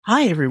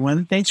Hi,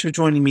 everyone. Thanks for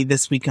joining me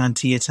this week on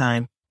Tia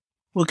Time.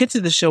 We'll get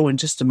to the show in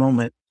just a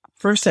moment.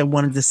 First, I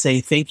wanted to say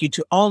thank you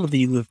to all of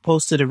you who have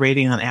posted a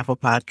rating on Apple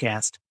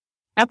Podcast.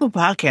 Apple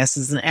Podcast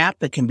is an app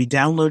that can be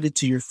downloaded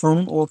to your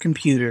phone or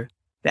computer.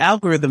 The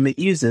algorithm it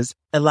uses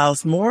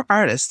allows more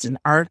artists and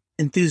art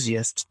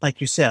enthusiasts like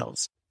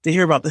yourselves to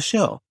hear about the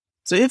show.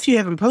 So if you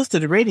haven't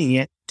posted a rating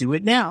yet, do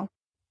it now.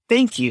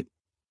 Thank you.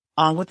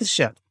 On with the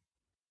show.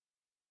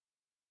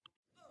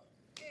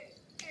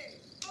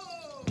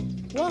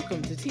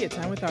 Welcome to Tia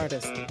Time with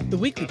Artists, the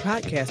weekly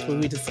podcast where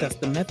we discuss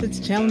the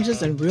methods,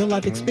 challenges, and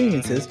real-life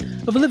experiences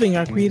of living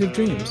our creative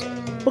dreams.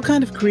 What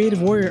kind of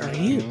creative warrior are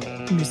you?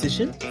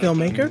 Musician,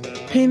 filmmaker,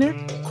 painter,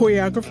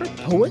 choreographer,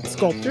 poet,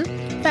 sculptor,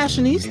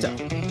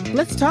 fashionista?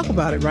 Let's talk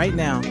about it right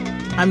now.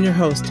 I'm your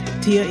host,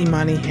 Tia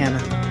Imani Hanna.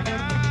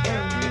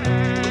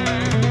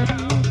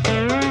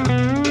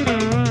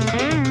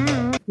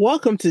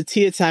 Welcome to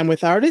Tia Time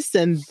with Artists,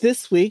 and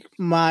this week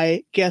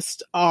my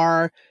guests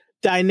are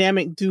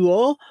dynamic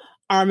duo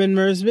Armin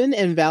Mersman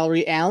and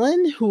Valerie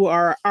Allen, who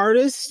are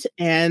artists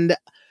and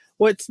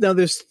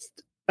there's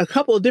a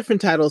couple of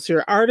different titles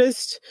here.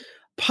 Artists,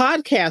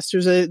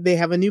 podcasters, they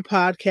have a new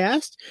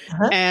podcast,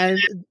 and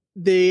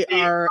they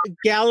are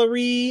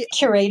gallery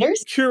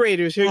curators. Here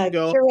you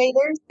go.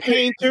 Curators,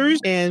 painters,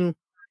 and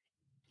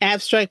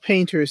abstract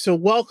painters. So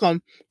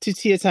welcome to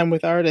Tia Time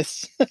with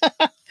Artists.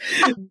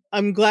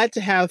 I'm glad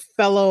to have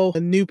fellow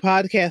new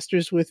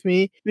podcasters with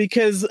me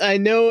because I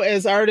know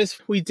as artists,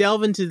 we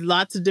delve into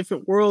lots of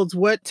different worlds.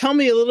 Tell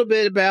me a little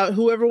bit about,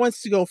 whoever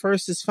wants to go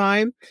first is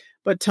fine,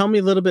 but tell me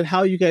a little bit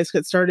how you guys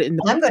got started.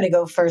 I'm going to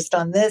go first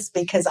on this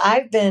because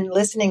I've been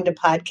listening to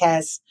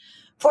podcasts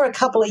for a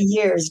couple of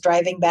years,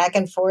 driving back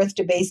and forth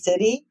to Bay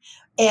City,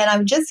 and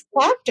I'm just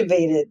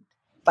captivated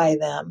by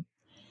them.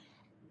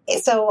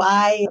 So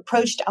I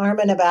approached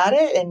Armin about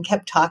it and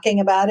kept talking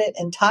about it.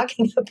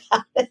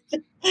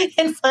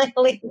 And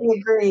finally he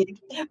agreed.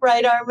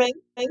 Right, Armin?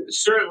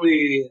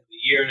 Certainly a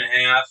year and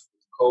a half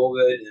with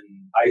COVID,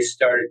 and I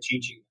started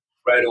teaching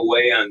right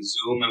away on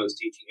Zoom. I was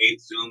teaching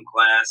 8 Zoom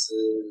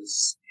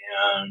classes,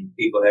 and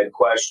people had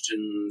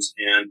questions,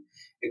 and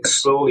it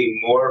slowly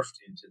morphed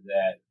into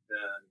that.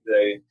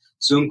 The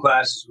Zoom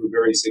classes were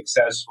very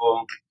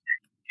successful,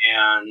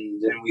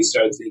 and then we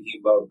started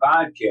thinking about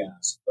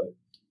podcasts, but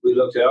we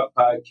looked up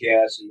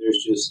podcasts, and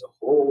there's just a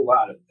whole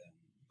lot of them.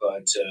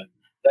 But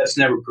that's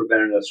never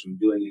prevented us from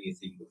doing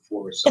anything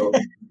before. So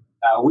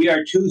we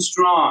are too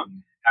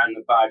strong on the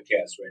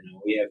podcast right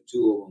now. We have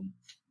 2 of them.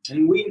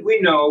 And we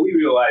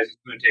realize it's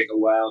going to take a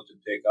while to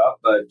pick up,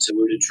 but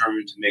we're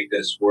determined to make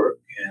this work.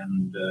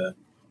 And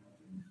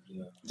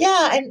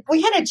yeah, and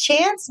we had a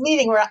chance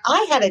meeting where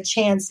I had a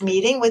chance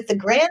meeting with the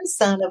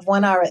grandson of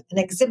an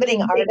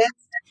exhibiting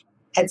artist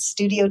at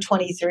Studio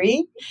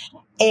 23,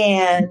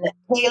 and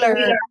Taylor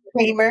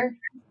Kramer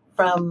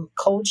from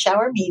Cold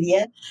Shower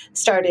Media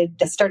started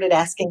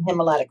asking him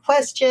a lot of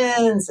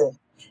questions, and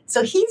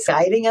so he's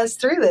guiding us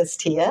through this,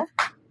 Tia.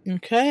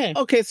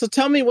 Okay, so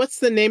tell me, what's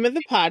the name of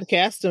the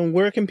podcast and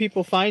where can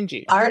people find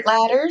you? Art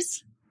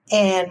Ladders,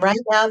 and right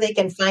now they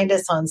can find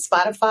us on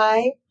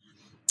Spotify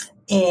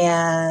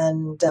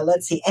and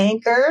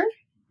Anchor.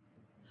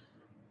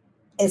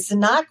 It's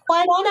not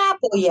quite on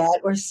Apple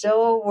yet. We're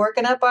still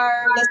working up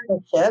our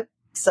listenership,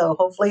 so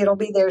hopefully it'll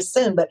be there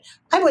soon. But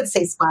I would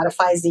say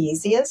Spotify is the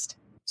easiest.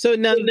 So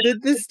now,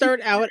 did this start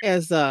out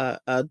as a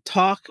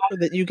talk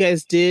that you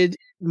guys did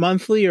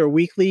monthly or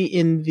weekly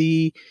in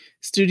the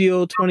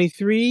Studio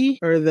 23,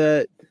 or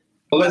the?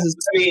 Well, let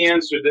me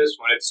answer this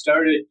one. It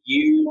started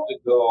years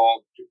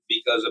ago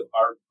because of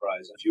Art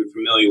Prize. If you're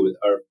familiar with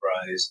Art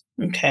Prize,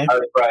 okay,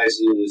 Art Prize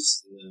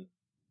is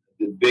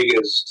the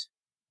biggest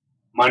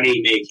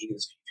money making.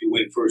 If you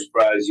win first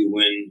prize, you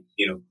win,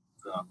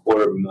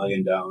 $250,000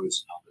 and all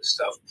this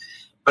stuff.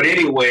 But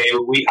anyway,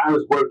 I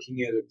was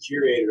working as a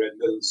curator at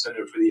Middle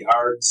Center for the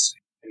Arts,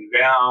 and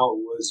Val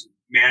was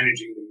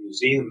managing the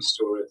museum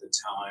store at the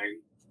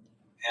time.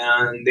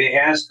 And they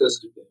asked us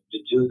to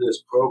do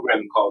this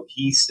program called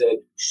He Said,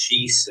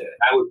 She Said.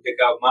 I would pick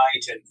out my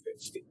 10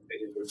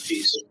 particular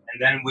piece,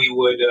 and then we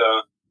would.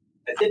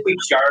 I think we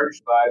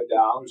charged $5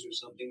 or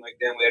something like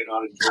that. We had an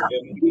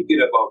auditorium, and we get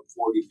about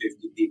 40,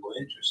 50 people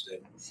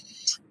interested.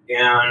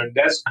 And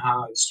that's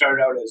how it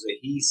started out, as a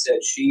he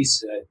said, she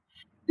said.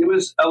 There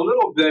was a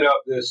little bit of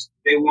this.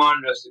 They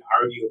wanted us to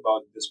argue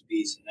about this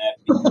piece and that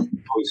piece. It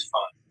was always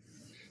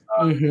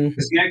fun.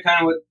 Isn't that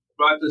kind of what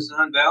brought this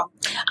on, Val?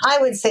 I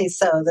would say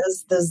so.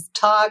 Those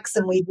talks,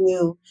 and we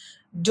do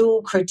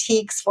dual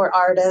critiques for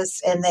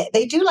artists, and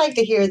they do like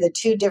to hear the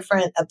 2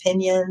 different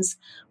opinions,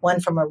 one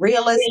from a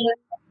realist,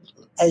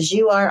 as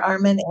you are,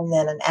 Armin, and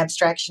then an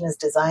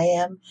abstractionist as I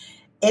am.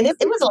 And it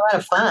was a lot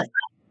of fun.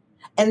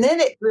 And then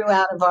it grew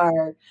out of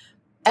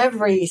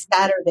every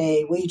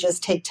Saturday, we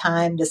just take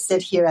time to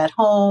sit here at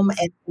home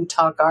and we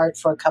talk art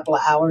for a couple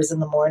of hours in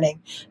the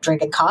morning,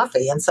 drinking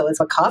coffee. And so it's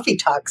a coffee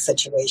talk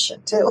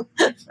situation too.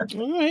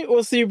 All right.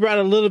 Well, so you brought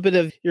a little bit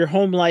of your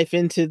home life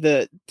into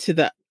the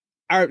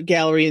art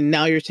gallery, and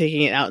now you're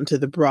taking it out into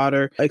the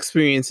broader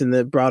experience in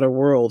the broader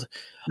world.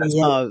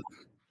 Yeah.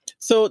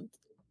 So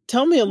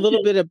tell me a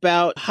little bit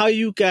about how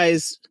you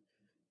guys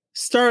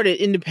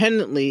started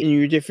independently in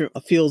your different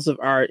fields of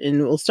art.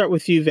 And we'll start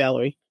with you,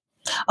 Valerie.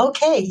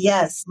 Okay,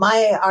 yes.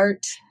 My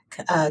art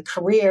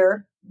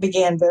career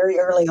began very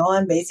early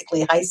on,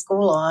 basically high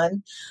school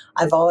on.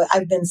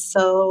 I've been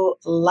so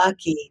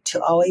lucky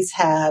to always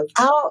have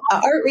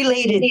art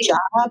related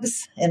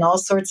jobs in all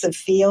sorts of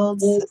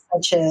fields,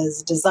 such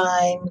as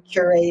design,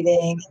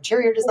 curating,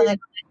 interior design,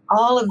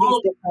 all of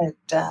these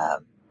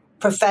different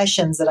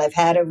professions that I've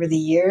had over the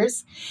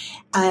years.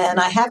 And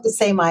I have to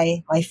say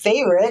my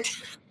favorite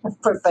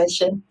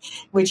profession,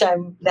 which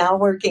I'm now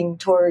working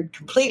toward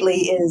completely,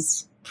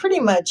 is pretty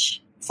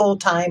much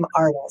full-time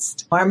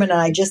artist. Armin and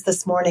I just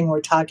this morning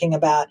were talking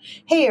about,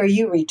 hey, are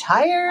you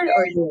retired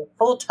or are you a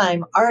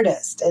full-time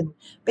artist? And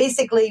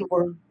basically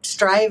we're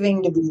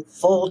striving to be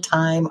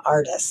full-time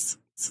artists.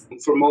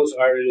 For most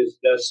artists,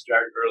 it does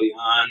start early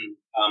on.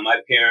 My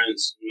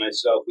parents and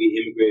myself,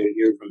 we immigrated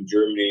here from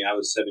Germany. I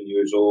was 7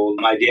 years old.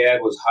 My dad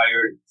was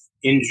hired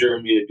in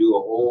Germany to do a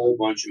whole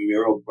bunch of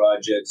mural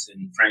projects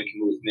in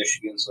Frankenmuth,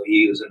 Michigan, so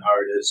he was an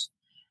artist.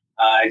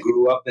 I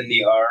grew up in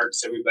the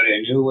arts. Everybody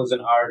I knew was an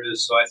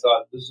artist, so I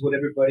thought this is what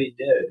everybody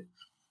did.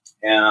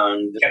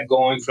 And kept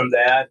going from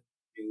that.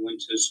 I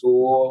went to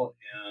school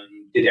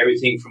and did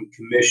everything from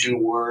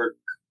commission work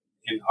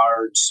in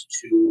arts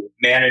to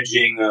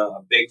managing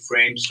a big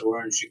frame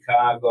store in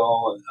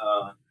Chicago,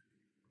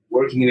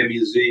 working in a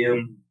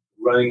museum,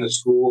 running a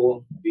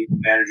school, being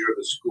manager of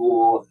a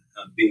school,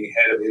 being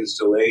head of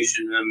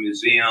installation in a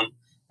museum,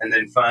 and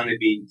then finally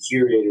being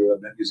curator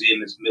of that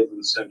museum as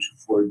Midland Center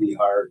for the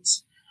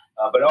Arts.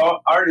 But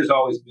art has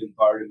always been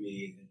part of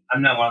me.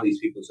 I'm not one of these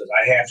people who says,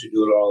 I have to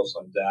do it all else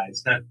I'll die.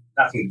 It's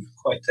nothing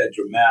quite that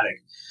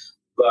dramatic.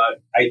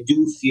 But I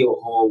do feel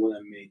whole when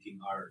I'm making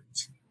art.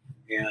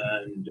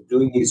 And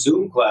doing these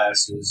Zoom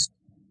classes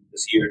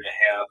this year and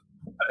a half,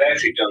 I've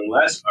actually done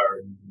less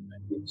art than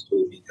I used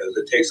to because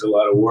it takes a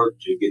lot of work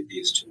to get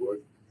these to work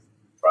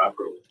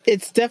properly.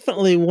 It's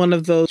definitely one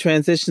of those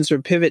transitions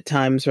or pivot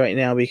times right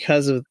now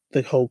because of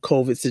the whole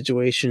COVID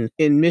situation.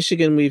 In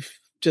Michigan, we've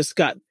just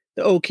got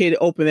the okay to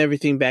open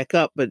everything back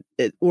up, but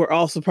we're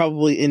also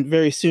probably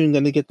very soon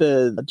going to get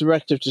the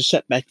directive to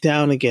shut back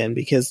down again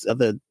because of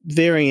the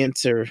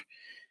variants are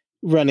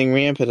running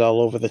rampant all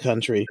over the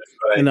country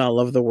and all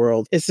over the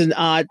world. It's an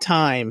odd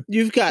time.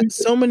 You've got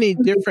so many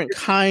different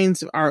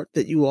kinds of art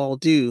that you all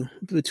do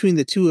between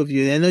the two of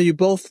you. I know you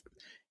both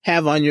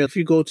have on if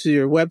you go to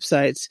your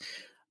websites,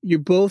 you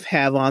both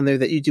have on there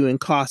that you do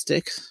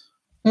encaustics.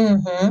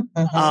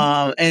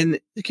 And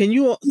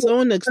can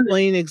someone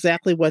explain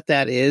exactly what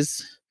that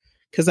is?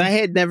 Because I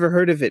had never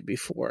heard of it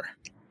before.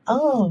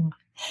 Oh,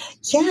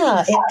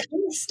 yeah,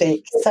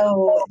 encaustic.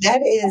 So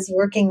that is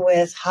working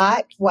with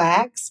hot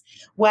wax.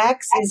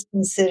 Wax is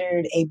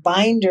considered a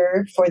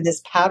binder for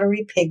this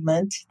powdery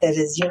pigment that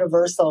is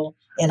universal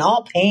in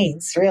all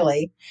paints,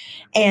 really.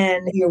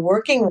 And you're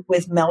working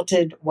with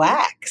melted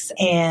wax.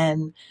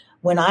 And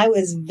when I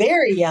was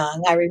very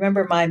young, I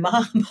remember my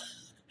mom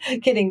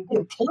getting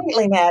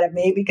completely mad at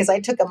me because I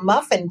took a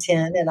muffin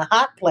tin and a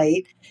hot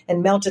plate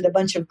and melted a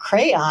bunch of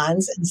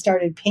crayons and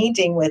started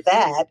painting with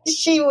that.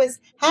 She was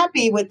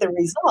happy with the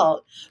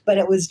result, but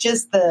it was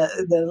just the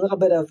little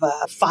bit of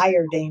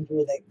fire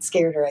danger that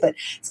scared her. But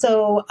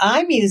so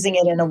I'm using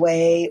it in a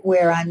way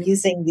where I'm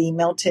using the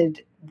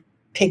melted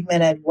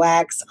pigmented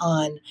wax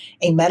on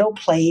a metal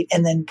plate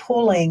and then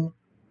pulling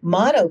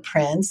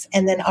monoprints,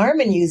 and then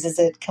Armin uses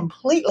it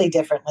completely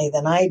differently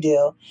than I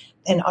do.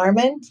 And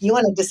Armin, you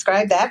want to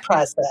describe that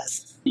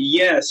process?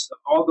 Yes,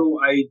 although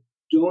I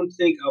don't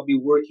think I'll be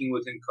working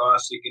with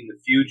encaustic in the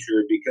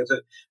future because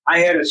I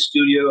had a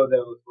studio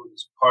that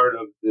was part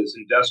of this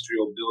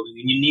industrial building,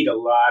 and you need a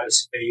lot of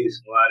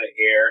space, a lot of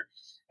air,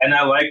 and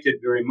I liked it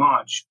very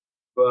much.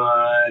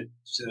 But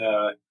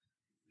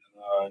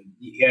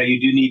yeah,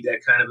 you do need that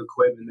kind of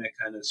equipment, that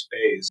kind of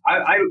space.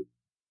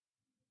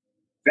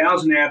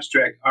 Val's an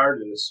abstract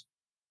artist,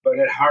 but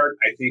at heart,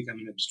 I think I'm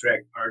an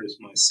abstract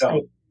artist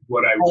myself,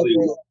 what I really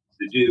want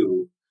to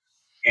do.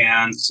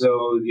 And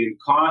so the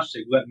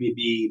encaustic let me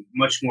be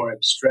much more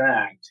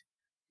abstract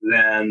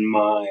than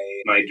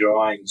my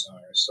drawings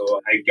are.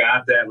 So I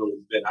got that little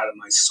bit out of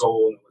my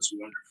soul, and it was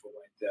wonderful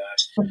like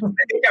that.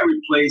 I think I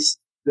replaced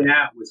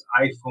that with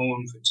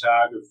iPhone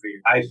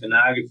photography,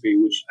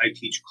 iPhoneography, which I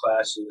teach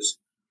classes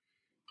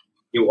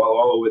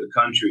all over the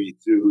country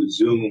through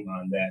Zoom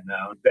on that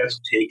now. That's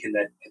taken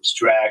that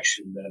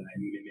abstraction that I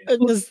made.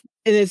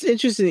 And it's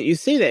interesting that you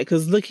say that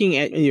because looking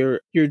at your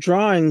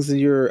drawings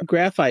and your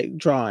graphite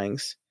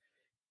drawings,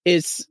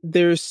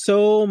 they're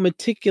so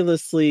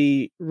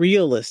meticulously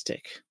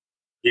realistic.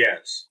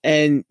 Yes.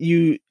 And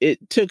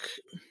it took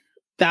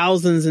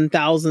thousands and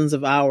thousands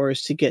of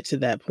hours to get to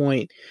that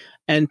point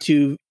and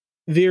to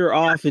veer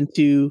off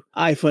into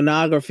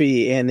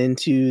iPhoneography and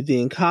into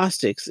the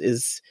encaustics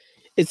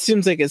it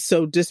seems like it's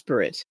so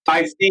disparate.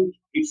 I think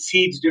it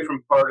feeds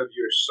different part of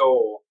your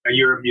soul.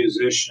 You're a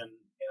musician,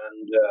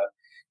 and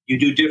you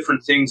do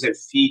different things that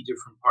feed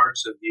different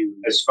parts of you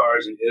as far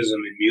as an ism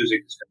in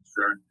music is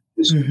concerned.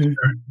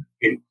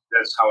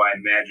 That's how I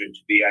imagine it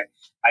to be.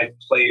 I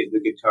play the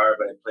guitar,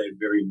 but I play it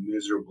very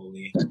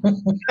miserably.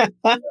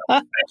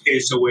 I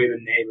chase away the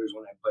neighbors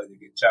when I play the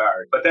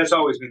guitar. But that's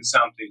always been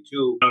something,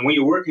 too. And when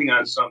you're working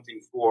on something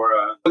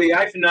the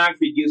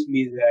iPhoneography gives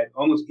me that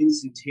almost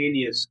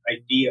instantaneous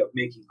idea of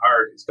making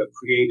art. It's a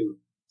creative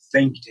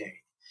think tank.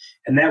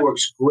 And that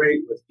works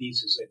great with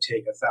pieces that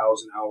take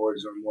 1,000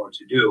 hours or more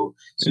to do.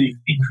 So you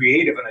can be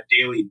creative on a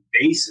daily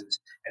basis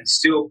and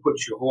still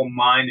put your whole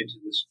mind into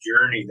this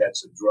journey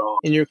that's a drawing.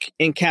 And you're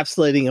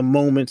encapsulating a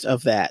moment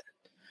of that.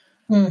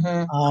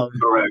 Mm-hmm.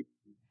 Correct.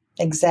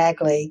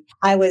 Exactly.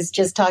 I was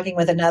just talking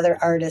with another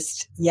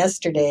artist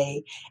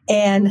yesterday,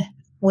 and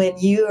when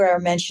you are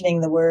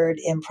mentioning the word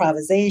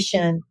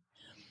improvisation,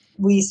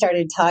 we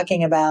started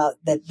talking about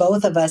that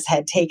both of us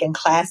had taken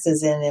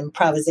classes in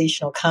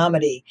improvisational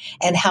comedy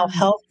and how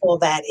helpful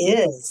that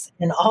is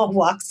in all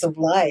walks of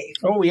life.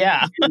 Oh,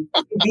 yeah.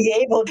 To be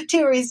able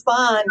to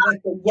respond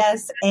with a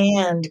yes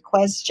and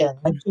question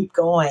and keep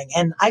going.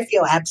 And I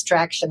feel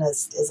abstracting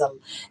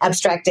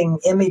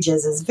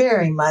images is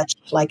very much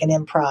like an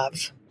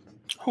improv.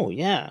 Oh,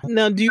 yeah.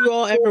 Now, do you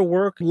all ever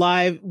work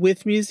live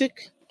with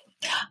music?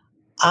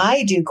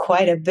 I do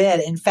quite a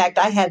bit. In fact,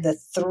 I had the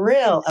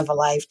thrill of a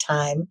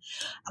lifetime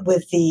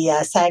with the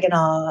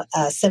Saginaw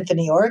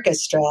Symphony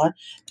Orchestra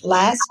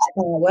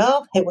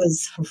it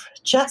was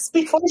just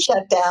before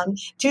shutdown,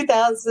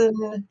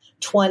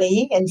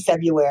 2020 in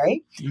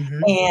February.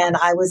 Mm-hmm. And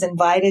I was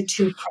invited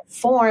to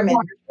perform and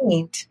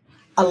paint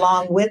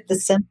along with the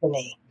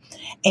symphony.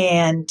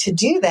 And to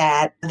do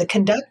that, the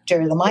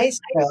conductor, the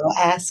maestro,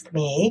 asked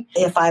me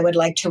if I would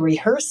like to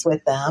rehearse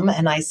with them.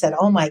 And I said,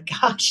 oh my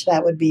gosh,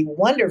 that would be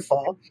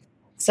wonderful.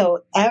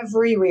 So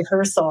every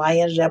rehearsal, I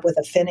ended up with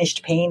a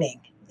finished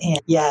painting.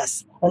 And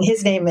yes. And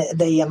his name,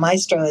 the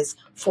maestro, is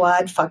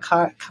Fuad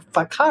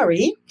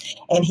Fakari,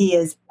 and he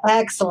is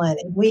excellent.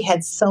 And we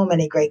had so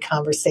many great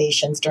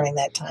conversations during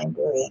that time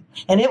period.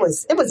 And it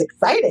was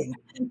exciting.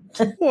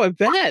 Oh, I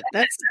bet.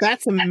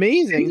 That's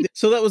amazing.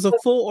 So that was a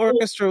full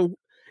orchestra.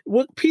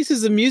 What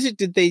pieces of music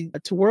did they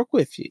to work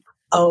with you?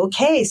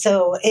 Okay,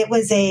 so it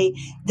was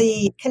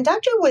the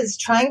conductor was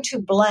trying to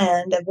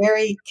blend a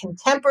very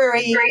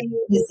contemporary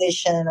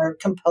musician or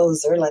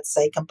composer, let's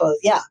say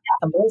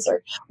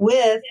composer,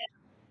 with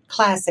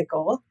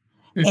classical.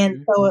 Mm-hmm.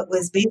 And so it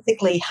was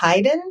basically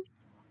Haydn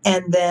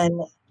and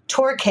then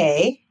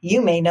Torquay.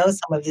 You may know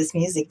some of this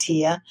music,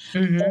 Tia.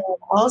 Mm-hmm. And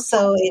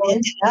also it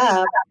ended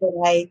up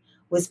that I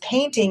was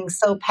painting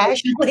so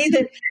passionately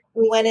that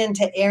we went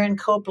into Aaron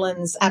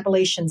Copland's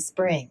Appalachian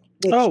Spring.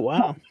 Oh,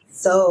 wow.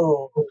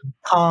 So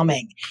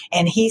calming.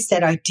 And he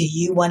said, do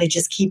you want to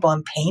just keep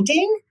on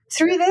painting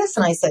through this?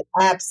 And I said,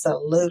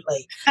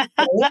 absolutely.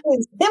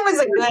 It was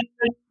a good,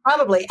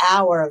 probably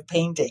hour of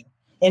painting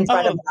in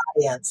front of an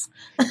audience.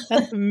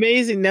 That's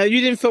amazing. Now,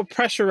 you didn't feel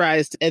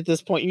pressurized at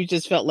this point. You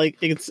just felt like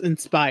it's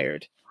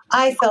inspired.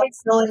 I felt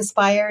so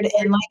inspired.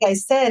 And like I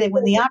said,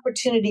 when the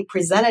opportunity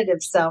presented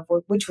itself,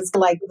 which was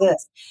like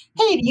this,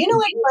 hey, do you know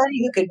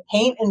anybody who could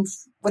paint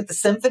with the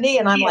symphony?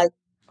 And I'm like,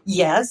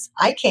 yes,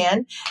 I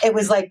can. It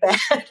was like that.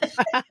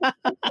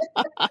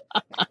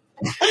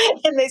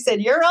 And they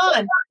said, you're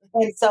on.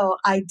 And so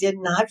I did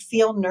not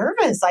feel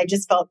nervous. I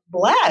just felt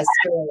blessed.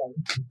 Really.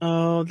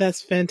 Oh,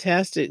 that's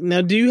fantastic.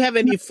 Now, do you have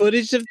any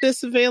footage of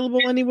this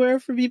available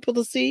anywhere for people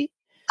to see?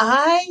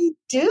 I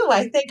do.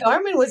 I think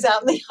Armin was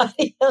out in the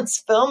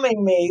audience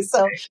filming me.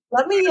 So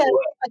let me, if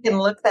I can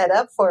look that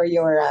up for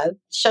your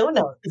show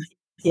notes.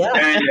 Yeah.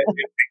 And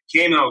it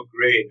came out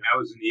great. I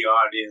was in the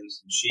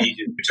audience, and she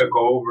just took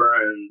over,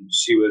 and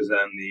she was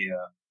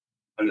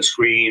on the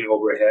screen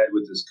overhead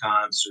with this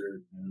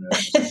concert. And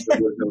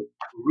it was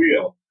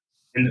real.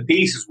 And the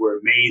pieces were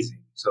amazing.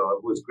 So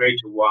it was great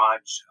to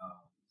watch.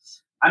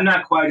 I'm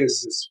not quite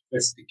as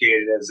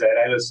sophisticated as that.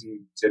 I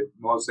listen to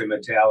mostly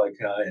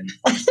Metallica and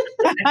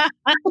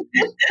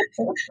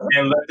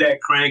let that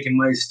crank in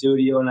my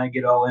studio, and I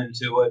get all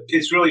into it.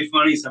 It's really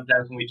funny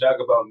sometimes when we talk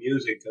about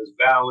music, because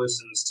Val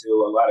listens to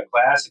a lot of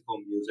classical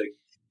music,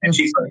 and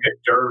she's like a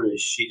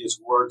dervish. She just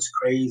works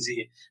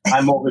crazy.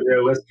 I'm over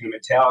there listening to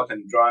Metallica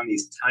and drawing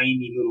these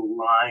tiny little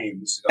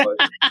lines. So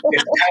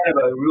it's kind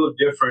of a real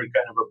different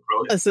kind of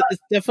approach. It's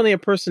definitely a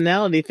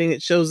personality thing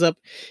that shows up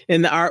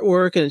in the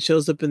artwork, and it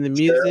shows up in the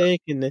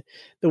music and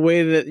the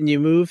way that you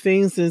move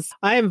things. And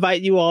I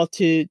invite you all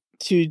to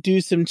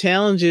do some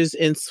challenges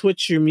and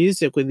switch your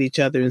music with each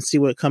other and see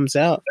what comes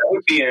out. That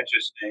would be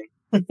interesting.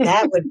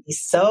 That would be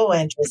so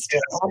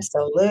interesting.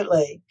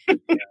 Absolutely.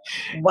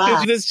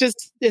 Wow.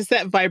 It's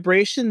that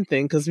vibration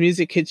thing, because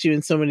music hits you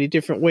in so many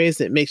different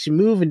ways. It makes you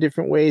move in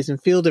different ways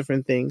and feel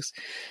different things.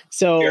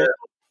 So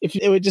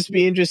it would just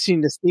be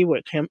interesting to see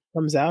what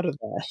comes out of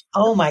that.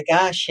 Oh my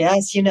gosh.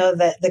 Yes. You know,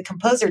 the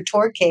composer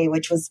Torquay,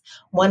 which was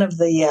one of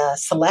the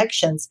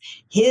selections,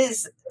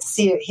 his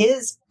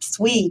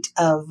suite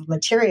of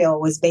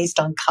material was based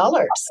on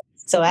colors.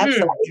 So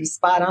absolutely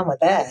spot on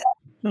with that.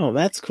 Oh,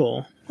 that's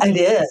cool. It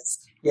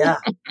is. Yeah.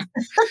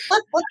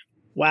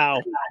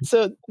 Wow.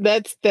 So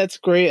that's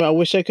great. I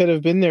wish I could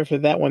have been there for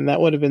that one.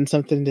 That would have been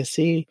something to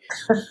see.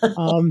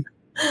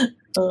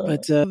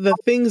 But the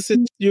things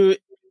that you're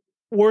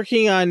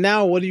working on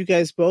now, what are you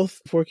guys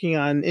both working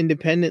on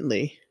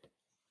independently?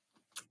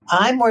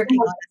 I'm working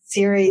on a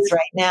series right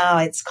now.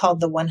 It's called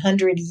the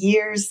 100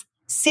 Years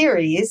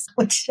series,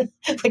 which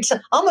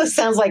almost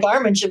sounds like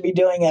Armin should be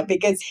doing it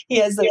because he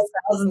has those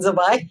thousands of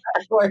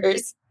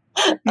hours.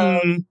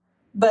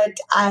 But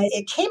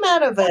it came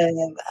out of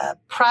a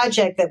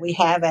project that we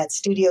have at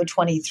Studio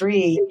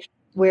 23,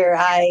 where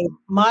I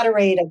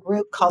moderate a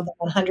group called the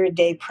 100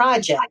 Day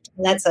Project.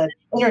 And that's an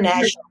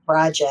international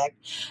project.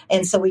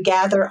 And so we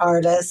gather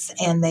artists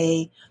and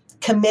they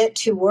commit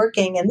to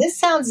working. And this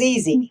sounds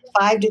easy,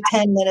 5 to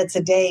 10 minutes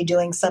a day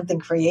doing something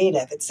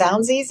creative. It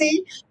sounds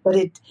easy,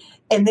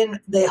 and then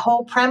the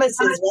whole premise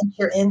is once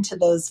you're into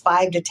those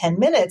 5 to 10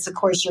 minutes, of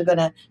course, you're going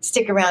to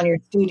stick around your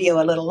studio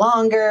a little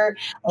longer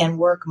and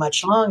work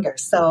much longer.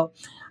 So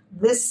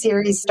this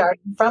series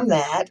started from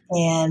that,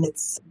 and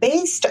it's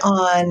based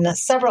on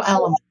several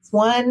elements.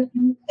 One,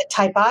 the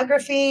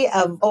typography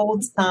of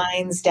old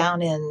signs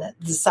down in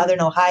the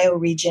Southern Ohio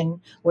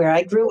region where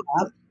I grew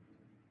up.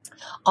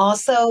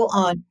 Also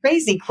on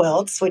crazy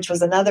quilts, which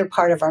was another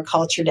part of our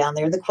culture down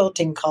there, the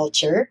quilting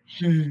culture.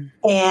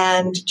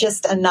 And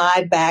just a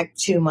nod back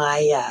to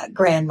my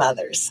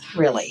grandmothers,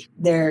 really.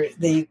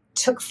 They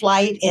took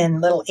flight in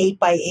little 8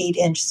 by 8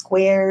 inch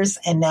squares,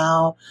 and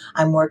now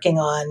I'm working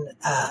on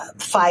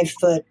 5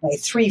 foot by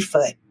 3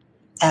 foot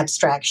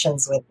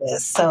abstractions with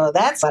this. So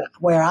that's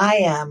where I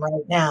am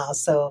right now.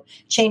 So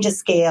change of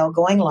scale,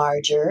 going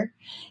larger.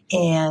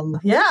 And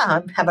yeah,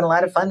 I'm having a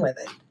lot of fun with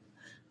it.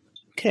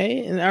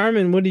 Okay. And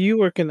Armin, what are you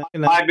working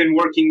on? I've been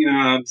working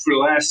for the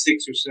last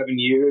 6 or 7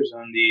 years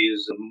on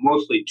these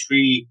mostly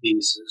tree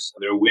pieces.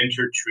 They're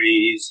winter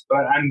trees,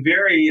 but I'm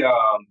very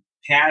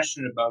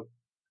passionate about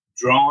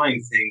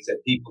drawing things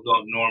that people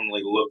don't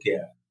normally look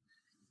at.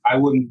 I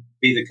wouldn't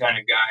be the kind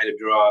of guy to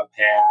draw a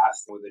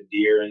path with a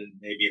deer and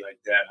maybe like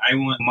that.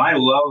 My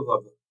love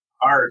of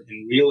art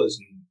and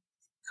realism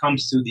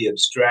comes through the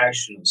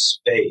abstraction of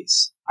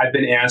space. I've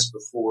been asked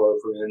before,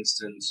 for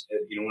instance,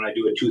 when I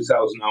do a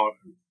 2,000-hour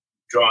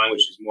drawing,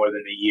 which is more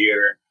than a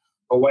year,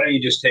 but why don't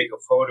you just take a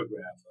photograph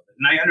of it?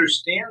 And I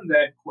understand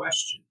that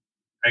question.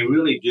 I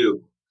really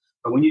do.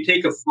 But when you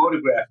take a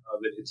photograph of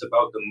it, it's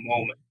about the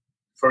moment.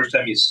 First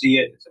time you see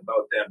it, it's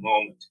about that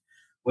moment.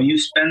 When you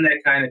spend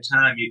that kind of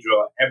time, you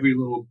draw every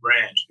little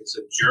branch. It's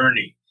a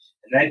journey.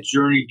 And that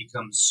journey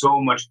becomes so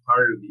much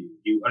part of you.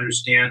 You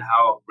understand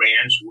how a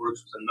branch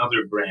works with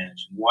another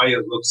branch and why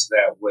it looks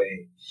that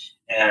way.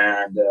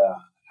 And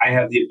I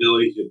have the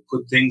ability to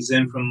put things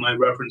in from my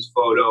reference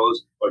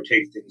photos or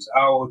take things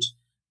out.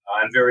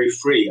 I'm very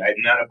free. I'm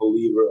not a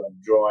believer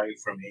of drawing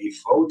from a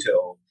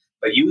photo,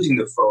 but using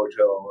the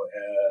photo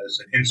as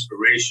an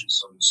inspiration,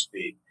 so to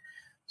speak.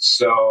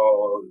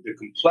 So the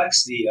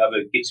complexity of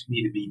it gets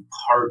me to be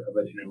part of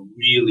it in a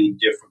really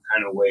different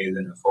kind of way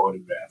than a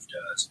photograph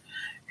does.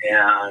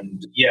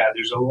 And yeah,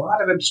 there's a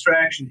lot of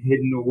abstraction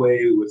hidden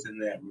away within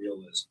that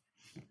realism.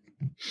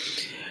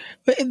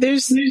 But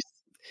there's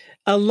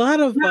a lot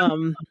of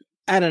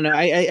I don't know.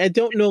 I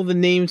don't know the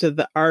names of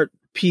the art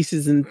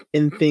pieces and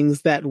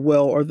things that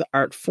well, or the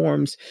art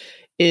forms.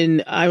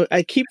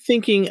 I keep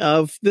thinking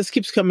of, this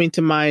keeps coming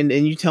to mind,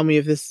 and you tell me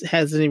if this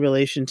has any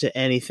relation to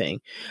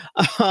anything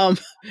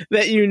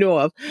that you know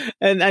of.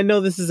 And I know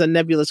this is a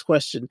nebulous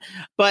question,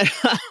 but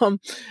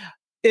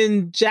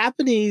in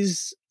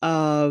Japanese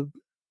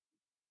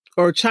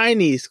or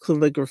Chinese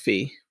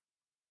calligraphy,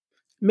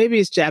 maybe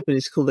it's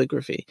Japanese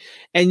calligraphy,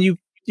 and you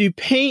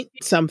paint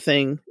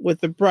something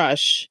with a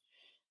brush,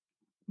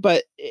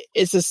 but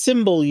it's a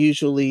symbol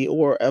usually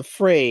or a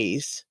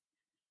phrase.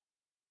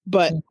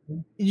 But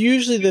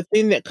usually the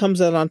thing that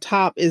comes out on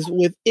top is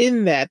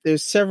within that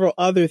there's several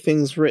other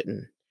things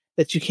written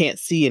that you can't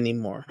see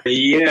anymore.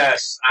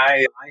 Yes,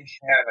 I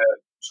had a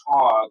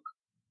talk.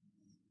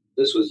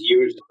 This was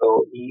years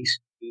ago, East,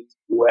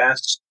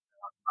 West.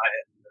 I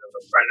had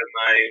a friend of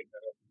mine,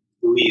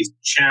 Louise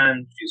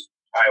Chen. She's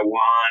from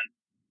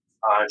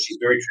Taiwan. She's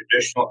a very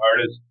traditional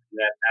artist in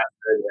that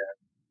method, and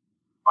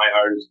my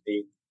art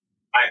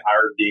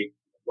being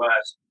the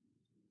West.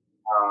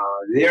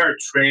 They are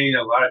trained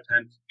a lot of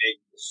times to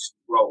make the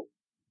stroke.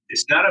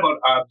 It's not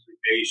about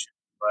observation,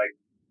 like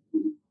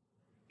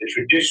the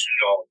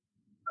traditional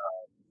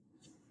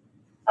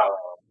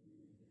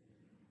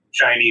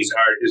Chinese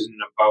art isn't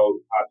about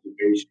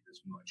observation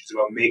as much. It's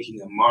about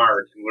making a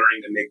mark and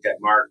learning to make that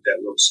mark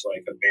that looks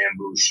like a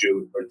bamboo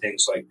shoot or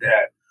things like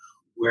that.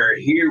 Where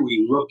here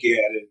we look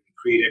at it and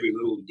create every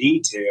little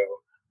detail,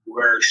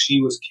 where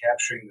she was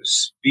capturing the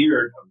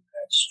spirit of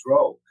that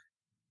stroke.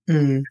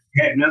 It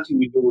had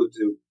nothing to do with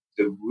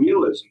the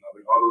realism of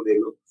it, although they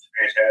look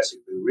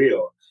fantastically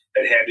real.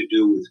 It had to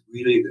do with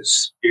really the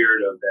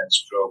spirit of that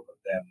stroke, of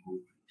that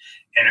movement.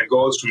 And it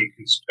goes from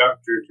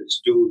instructor to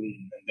student,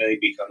 and they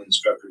become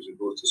instructors. It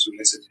goes to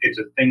students. It's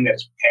a thing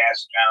that's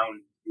passed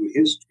down through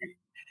history.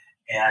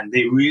 And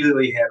they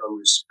really have a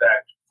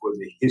respect for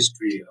the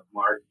history of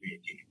mark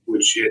making,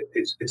 which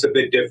it's a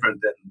bit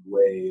different than the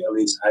way, at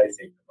least I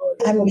think about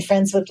I'm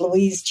friends with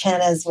Louise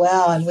Chen as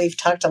well, and we've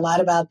talked a lot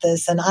about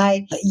this. And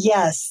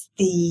yes,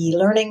 the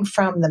learning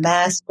from the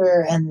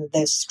master and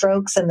the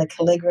strokes and the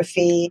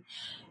calligraphy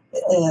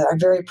are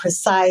very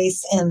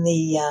precise, and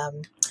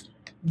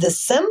the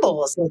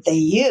symbols that they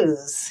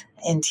use.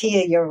 And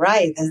Tia, you're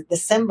right. The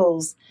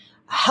symbols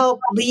help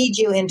lead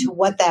you into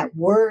what that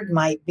word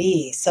might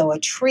be. So a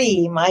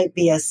tree might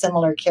be a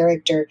similar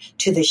character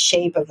to the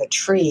shape of a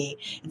tree.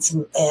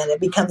 And it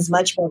becomes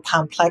much more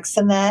complex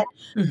than that.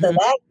 Mm-hmm. So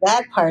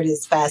that part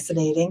is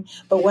fascinating.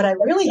 But what I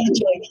really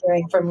enjoyed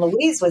hearing from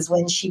Louise was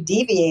when she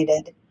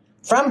deviated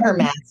from her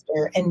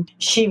master, and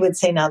she would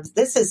say, now,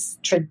 this is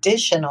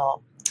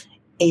traditional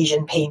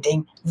Asian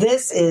painting.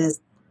 This is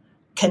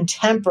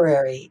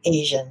contemporary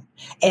Asian.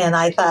 And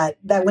I thought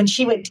that when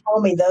she would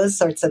tell me those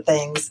sorts of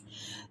things,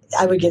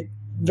 I would get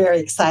very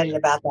excited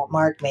about that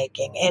mark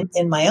making. And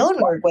in my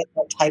own work with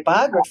the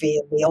typography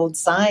of the old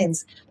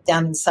signs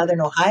down in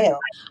Southern Ohio,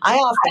 I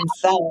often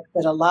felt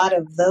that a lot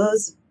of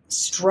those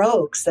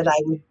strokes that I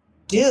would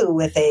do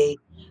with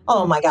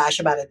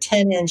about a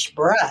 10-inch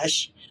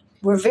brush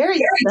were very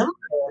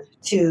similar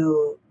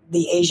to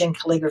the Asian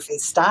calligraphy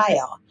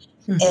style.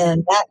 Mm-hmm.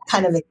 And that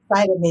kind of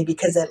excited me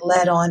because it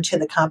led on to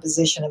the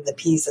composition of the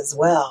piece as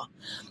well.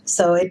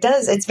 So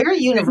it's very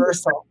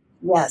universal.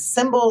 Yes,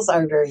 symbols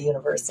are very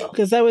universal.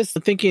 Because I was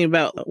thinking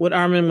about what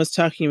Armin was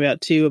talking about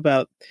too,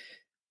 about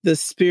the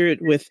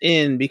spirit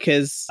within,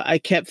 because I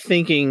kept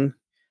thinking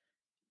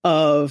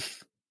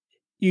of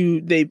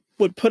they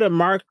would put a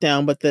mark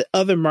down, but the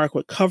other mark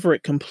would cover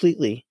it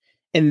completely.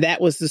 And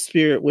that was the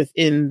spirit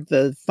within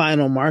the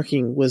final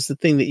marking, was the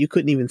thing that you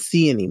couldn't even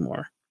see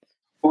anymore.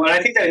 Well, and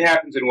I think that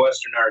happens in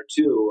Western art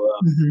too.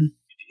 Mm-hmm.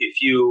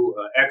 If you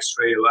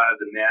x-ray a lot of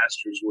the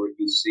masters' work,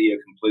 you see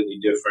a completely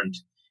different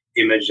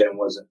image than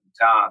was at the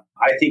top.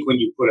 I think when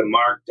you put a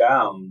mark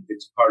down,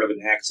 it's part of an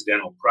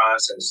accidental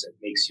process that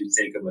makes you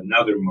think of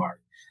another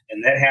mark.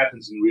 And that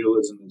happens in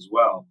realism as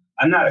well.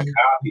 I'm not a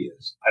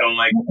copyist. I don't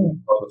like to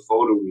call the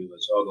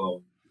photorealist,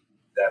 although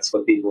that's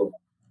what people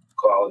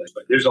call it.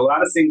 But there's a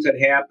lot of things that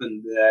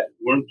happen that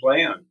weren't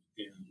planned.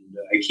 And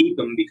I keep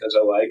them because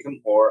I like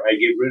them, or I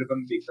get rid of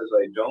them because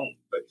I don't.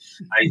 But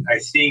I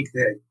think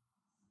that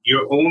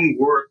your own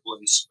work will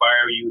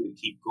inspire you to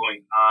keep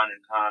going on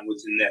and on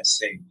within that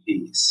same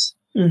piece.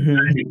 Mm-hmm.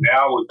 I think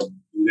Val would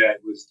do that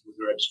with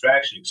her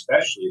abstraction,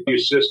 especially. Your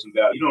system,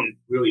 Val, you don't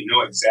really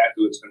know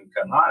exactly what's going to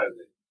come out of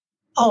it.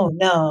 Oh,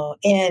 no.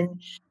 And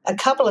a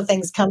couple of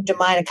things come to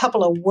mind, a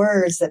couple of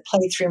words that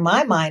play through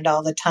my mind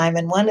all the time.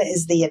 And one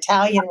is the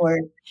Italian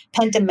word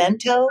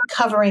pentimento,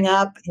 covering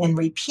up and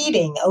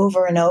repeating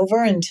over and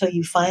over until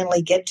you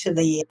finally get to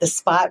the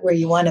spot where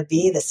you want to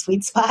be, the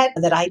sweet spot.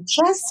 That I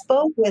just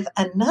spoke with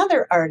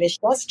another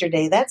artist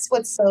yesterday. That's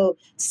what's so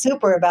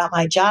super about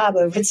my job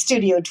over at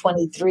Studio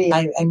 23.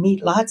 I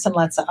meet lots and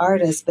lots of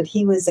artists, but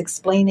he was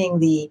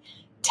explaining the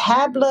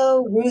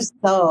tableau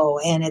Rousseau,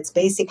 and it's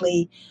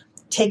basically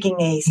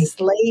taking a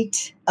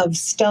slate of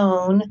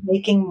stone,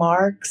 making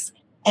marks,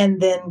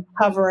 and then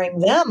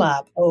covering them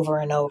up over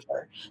and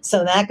over.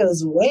 So that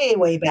goes way,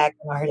 way back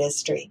in art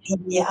history.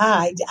 Yeah,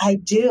 I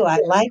do. I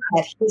like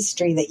that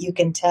history that you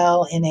can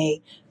tell in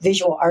a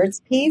visual arts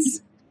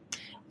piece.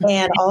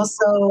 And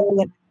also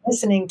when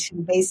listening to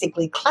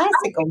basically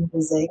classical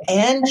music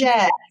and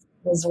jazz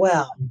as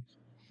well,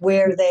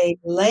 where they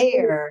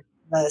layer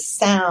the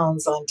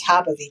sounds on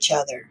top of each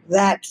other.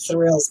 That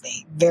thrills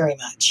me very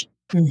much.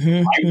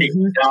 Mm-hmm, I think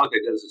Metallica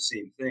does the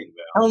same thing,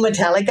 Val. Oh,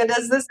 Metallica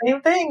does the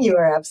same thing. You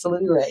are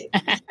absolutely right.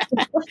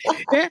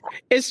 Yeah,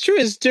 it's true.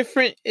 It's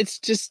different. It's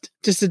just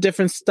a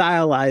different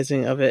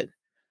stylizing of it.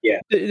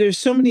 Yeah. There's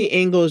so many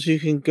angles you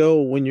can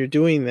go when you're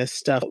doing this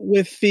stuff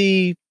with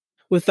the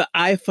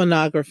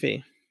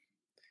iPhoneography.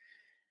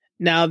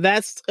 Now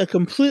that's a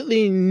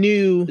completely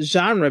new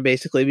genre,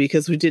 basically,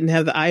 because we didn't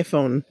have the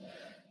iPhone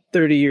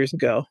 30 years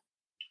ago.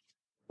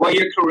 Well,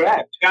 you're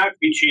correct.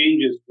 Photography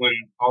changes when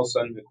all of a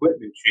sudden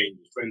equipment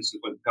changes. For instance,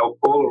 when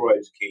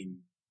Polaroids came,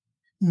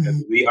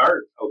 the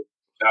art of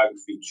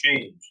photography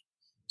changed.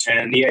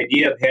 And the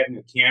idea of having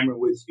a camera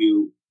with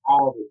you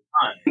all the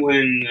time.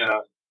 When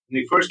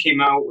they first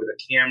came out with a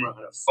camera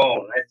on a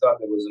phone, I thought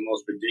that was the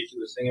most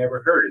ridiculous thing I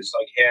ever heard. It's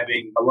like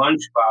having a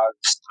lunchbox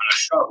on a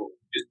shovel.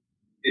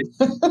 It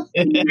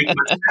didn't make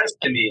much sense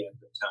to me at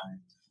the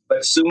time.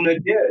 But soon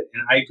it did,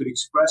 and I could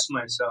express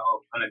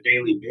myself on a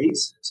daily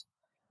basis.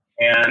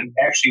 And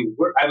actually,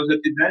 I was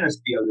at the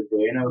dentist the other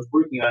day, and I was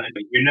working on it.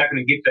 But you're not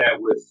going to get that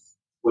with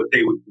what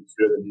they would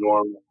consider the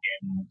normal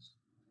cameras.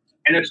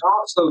 And it's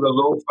also the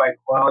lo-fi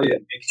quality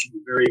that makes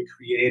you very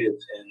creative.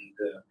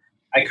 And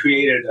I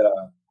created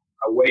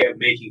a way of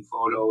making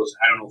photos.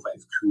 I don't know if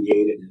I've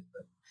created it,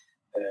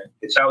 but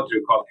it's out there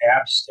called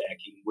app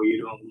stacking, where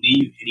you don't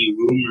leave any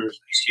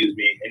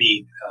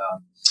any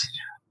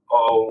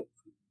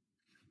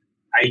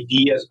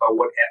ideas about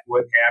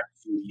what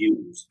apps you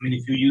use. I mean,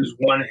 if you use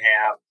one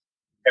app,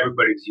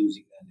 everybody's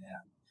using that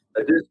app.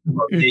 But this is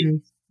about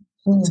taking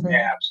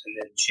apps and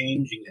then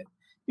changing it.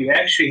 You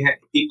actually have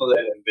people that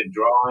have been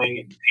drawing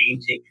and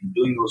painting and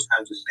doing those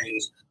kinds of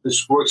things.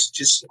 This works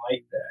just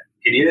like that.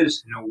 it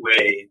is, in a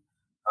way,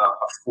 a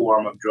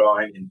form of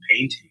drawing and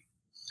painting,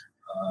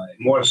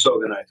 more so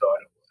than I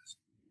thought it was.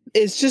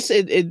 It's just,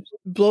 it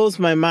blows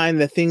my mind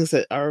the things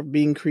that are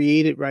being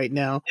created right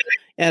now.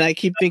 And I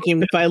keep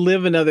thinking, if I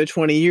live another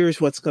 20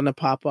 years, what's going to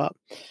pop up?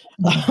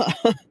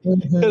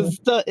 Because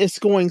it's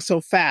going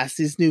so fast,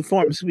 these new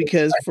forms,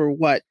 because for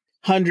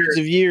hundreds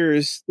of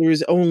years, there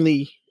was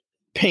only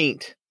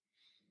paint,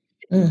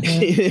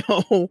 you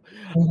know?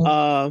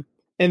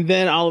 And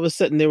then all of a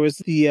sudden there was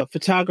the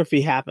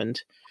photography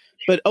happened,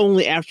 but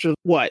only after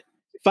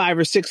 500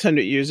 or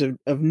 600 years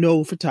of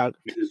no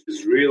photography. This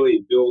was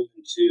really built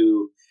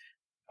into,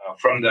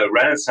 from the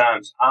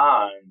Renaissance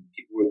on,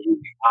 people were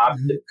using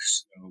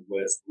optics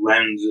with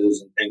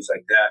lenses and things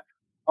like that.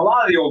 A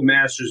lot of the old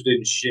masters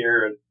didn't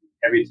share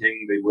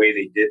everything the way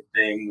they did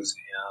things,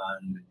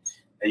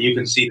 and you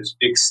can see this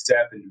big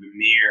step in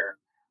Vermeer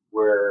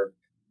where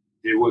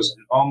there was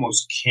an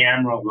almost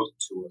camera look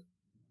to it.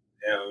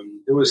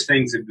 There was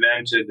things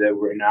invented that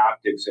were in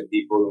optics that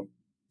people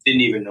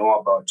didn't even know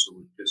about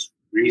till just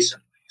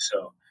recently.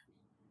 So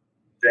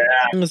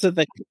that was it,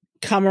 the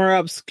camera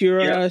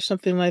obscura or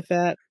something like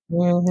that.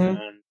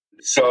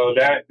 So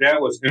that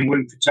was, and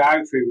when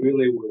photography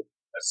really was,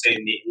 let's say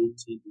in the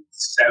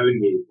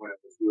 1870s, when it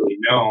was really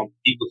known,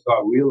 people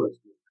thought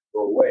realism would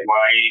go away.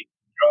 Why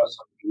draw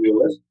something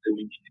realistic? I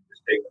mean, you can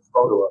just take a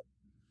photo of it.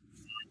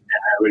 And I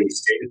already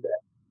stated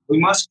that. We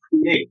must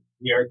create.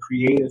 We are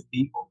creative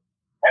people.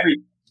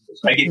 Everybody.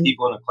 So I get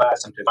people in a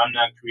class, sometimes I'm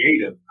not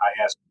creative. I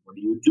ask them, what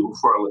do you do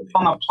for a living?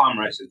 I'm a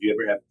plumber. I said, do you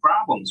ever have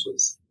problems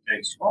with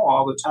things? Oh,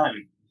 all the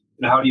time.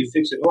 And how do you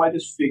fix it? Oh, I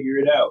just figure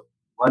it out.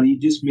 Well, you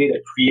just made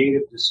a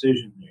creative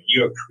decision there.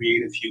 You're a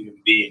creative human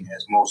being,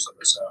 as most of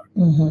us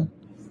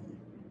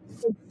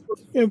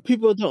are.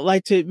 People don't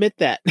like to admit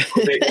that.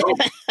 They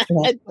don't.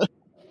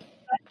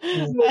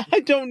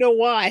 I don't know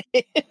why.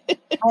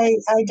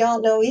 I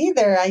don't know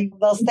either.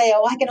 They'll say,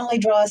 oh, I can only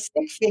draw a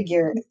stick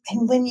figure.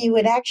 And when you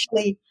would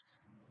actually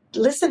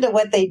listen to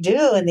what they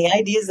do and the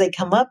ideas they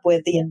come up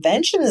with, the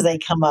inventions they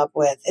come up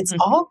with, it's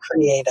all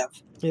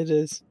creative. It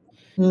is.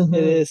 It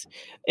is.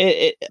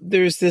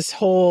 There's this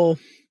whole...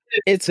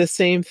 It's the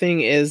same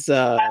thing as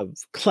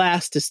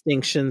class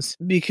distinctions,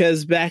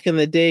 because back in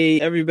the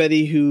day,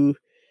 everybody who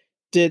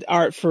did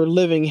art for a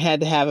living had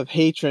to have a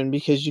patron,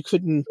 because you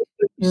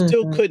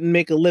still couldn't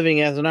make a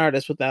living as an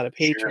artist without a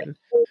patron.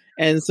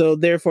 And so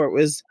therefore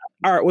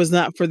art was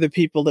not for the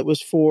people, that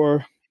was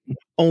for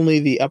only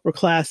the upper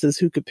classes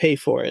who could pay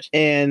for it.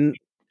 And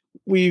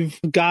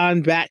we've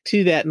gone back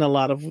to that in a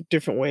lot of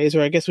different ways,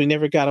 or I guess we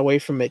never got away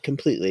from it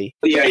completely.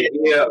 Yeah.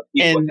 People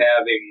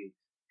having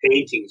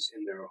paintings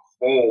in their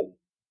home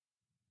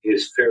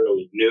is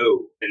fairly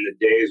new. In the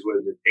days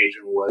where the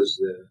patron was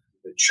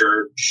the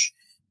church,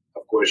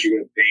 of course, you're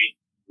going to paint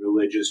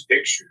religious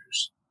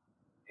pictures.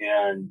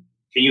 And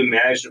can you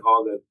imagine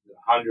all the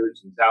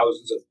hundreds and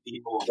thousands of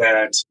people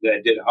that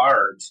did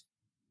art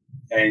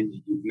and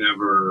you've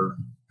never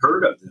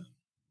heard of them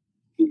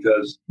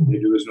because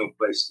there was no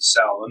place to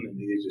sell them and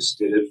they just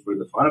did it for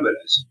the fun of it,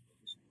 I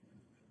suppose.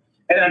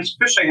 And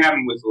especially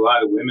happened with a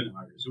lot of women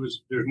artists.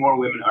 There's more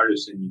women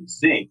artists than you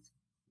think.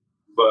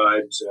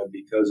 But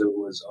because it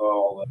was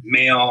all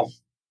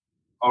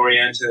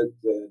male-oriented,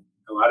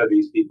 a lot of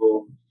these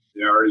people,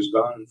 their art is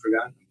gone and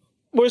forgotten.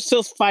 We're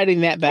still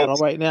fighting that battle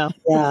right now.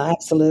 Yeah,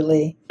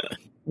 absolutely.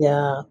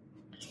 Yeah.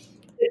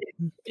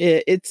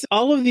 It's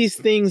all of these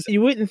things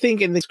you wouldn't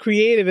think, and as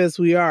creative as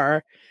we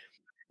are,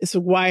 so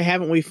why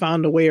haven't we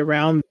found a way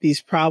around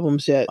these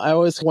problems yet? I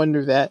always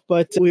wonder that,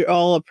 but we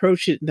all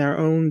approach it in our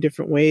own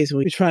different ways, and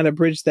we're trying to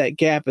bridge that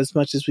gap as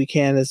much as we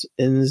can,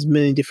 in as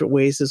many different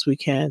ways as we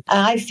can.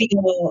 I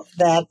feel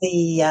that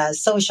the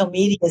social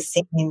media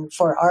scene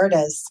for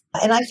artists,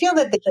 and I feel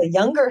that the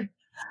younger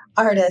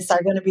artists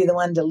are going to be the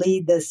one to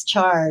lead this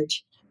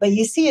charge, but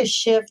you see a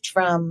shift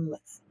from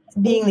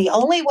being the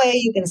only way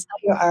you can sell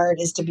your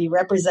art is to be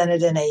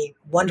represented in a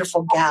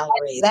wonderful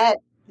gallery. That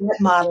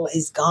model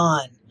is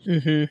gone.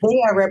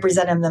 They are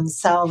representing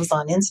themselves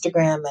on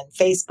Instagram and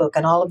Facebook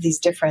and all of these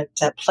different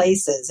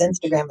places,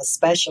 Instagram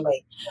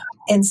especially.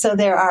 And so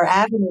there are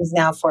avenues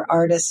now for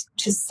artists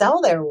to sell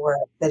their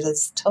work that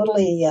is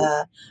totally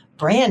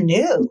brand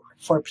new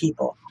for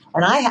people.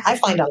 And I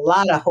find a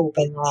lot of hope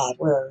in that,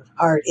 where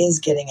art is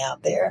getting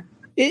out there.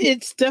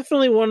 It's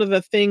definitely one of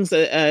the things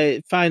that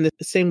I find the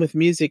same with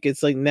music.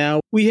 It's like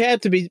now we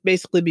had to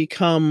basically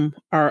become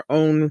our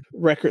own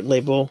record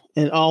label,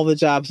 and all the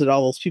jobs that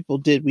all those people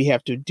did, we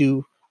have to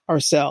do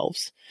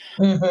ourselves.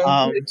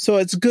 So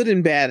it's good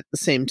and bad at the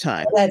same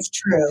time. That's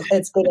true.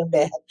 It's good and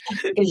bad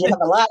because you have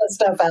a lot of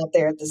stuff out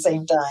there at the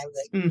same time.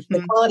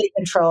 The quality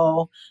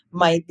control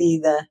might be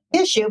the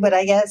issue, but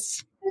I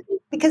guess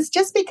because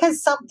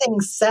something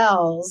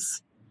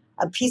sells,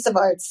 a piece of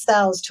art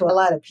sells to a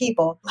lot of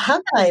people. How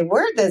can I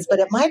word this? But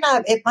it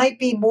might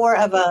be more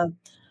of a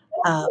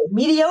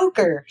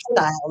mediocre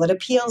style that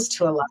appeals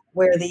to a lot,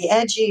 where the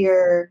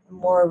edgier,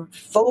 more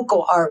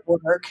vocal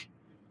artwork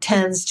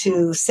tends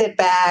to sit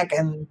back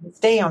and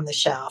stay on the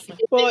shelf.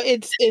 Well,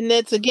 it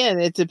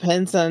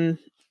depends on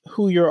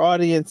who your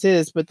audience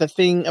is, but the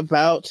thing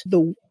about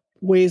the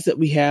ways that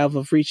we have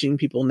of reaching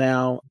people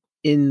now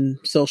in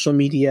social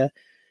media,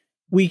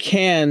 we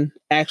can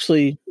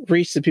actually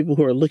reach the people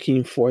who are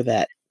looking for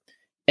that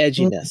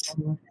edginess.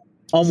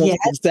 Almost Yes,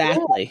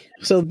 exactly.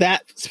 So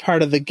that's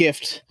part of the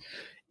gift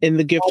in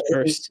the gift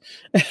curse.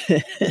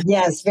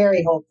 yes,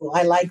 very hopeful.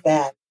 I like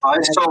that. I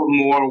sold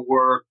more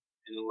work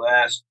in the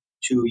last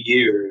 2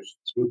 years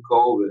through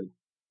COVID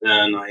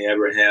than I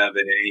ever have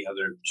in any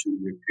other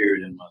 2-year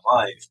period in my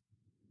life.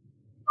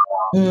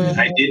 And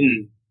I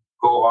didn't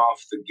go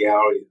off the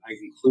gallery. I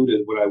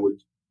included what I would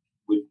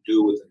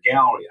do with a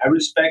gallery. I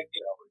respect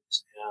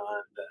galleries,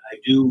 and I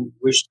do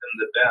wish them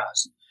the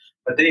best,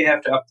 but they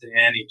have to up the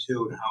ante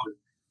too, and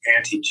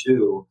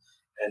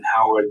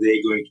how are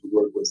they going to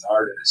work with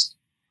artists?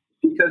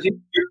 Because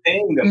you're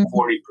paying them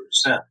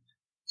 40%,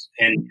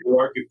 and in New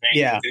York you're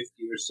paying them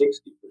 50 or 60%,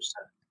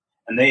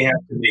 and they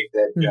have to make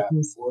that job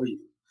for you.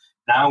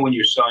 Now, when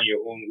you're selling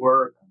your own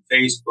work on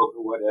Facebook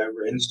or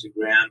whatever,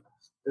 Instagram,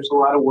 there's a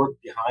lot of work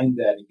behind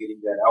that and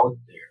getting that out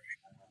there.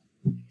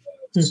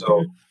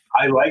 So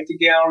I like the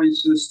gallery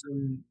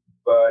system,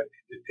 but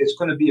it's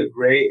going to be a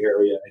gray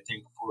area, I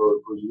think, for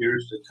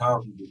years to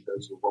come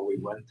because of what we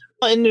went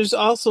through. And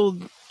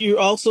you're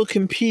also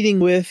competing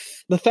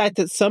with the fact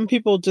that some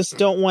people just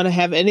don't want to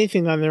have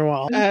anything on their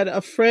wall. I had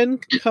a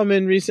friend come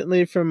in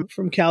recently from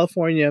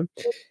California,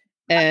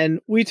 and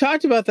we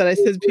talked about that. I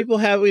said, people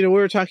have, we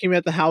were talking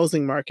about the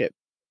housing market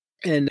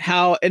and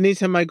how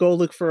anytime I go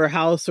look for a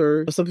house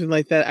or something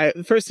like that,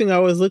 the first thing I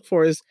always look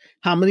for is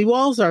how many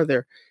walls are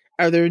there?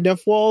 Are there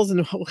enough walls,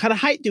 and what kind of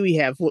height do we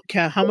have?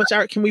 How much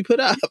art can we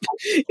put up?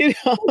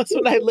 That's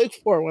what I look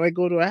for when I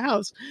go to a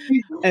house.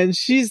 And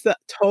she's the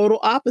total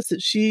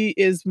opposite. She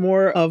is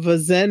more of a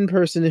Zen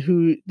person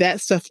who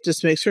that stuff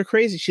just makes her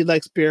crazy. She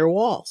likes bare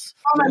walls.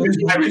 I mean,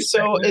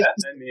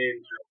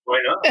 why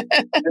not?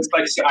 It's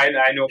like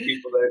I know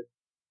people that,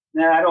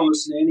 I don't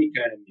listen to any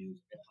kind of music.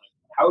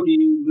 How do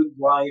you live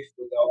life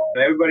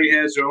without? Everybody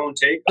has their own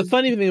take. The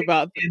funny thing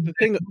about the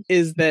thing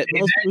is that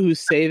most people who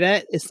say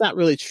that, it's not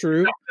really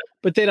true,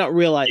 but they don't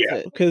realize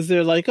it because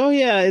they're like, "Oh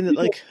yeah," and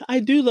like, I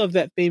do love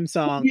that theme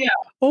song. Yeah.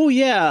 Oh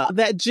yeah,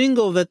 that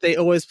jingle that they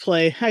always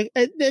play,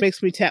 it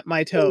makes me tap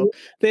my toe.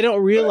 They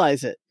don't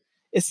realize it.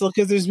 It's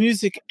because there's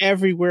music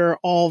everywhere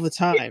all the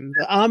time.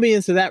 The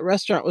ambience of that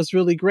restaurant was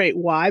really great.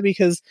 Why?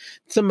 Because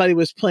somebody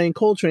was playing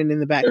Coltrane in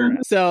the background.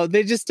 So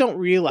they just don't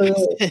realize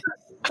it.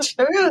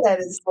 True, that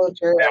is so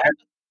true.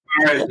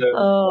 I'd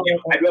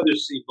rather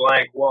see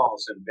blank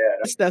walls than bed.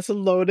 That's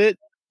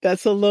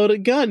a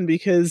loaded gun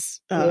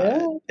because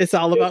it's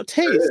all about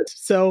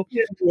taste. So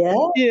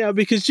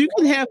because you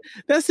can have,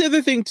 that's the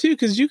other thing too,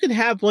 because you can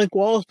have blank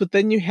walls, but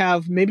then you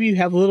have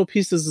little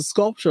pieces of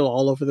sculpture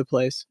all over the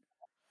place.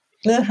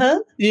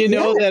 That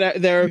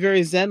are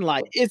very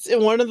Zen-like. It's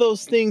one of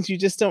those things you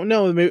just don't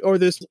know, or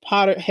there's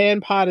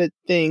hand potted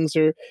things,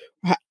 or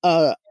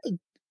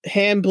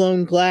hand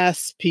blown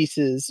glass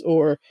pieces,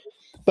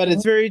 but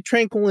it's very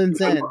tranquil and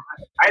Zen.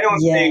 I don't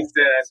think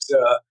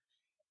that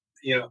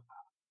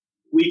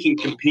we can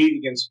compete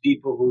against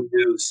people who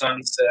do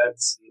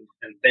sunsets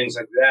and things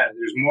like that.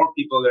 There's more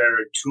people that are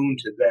attuned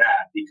to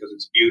that because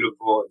it's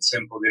beautiful, it's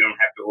simple, they don't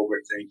have to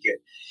overthink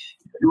it.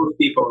 Those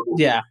people,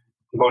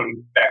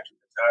 going back to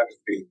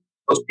photography,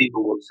 those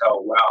people will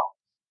sell well.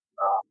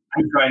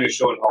 I'm trying to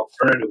show an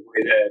alternative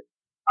way that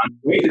on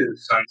the way to the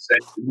sunset,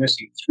 you're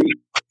missing 3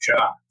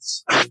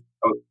 shots of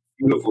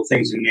beautiful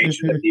things in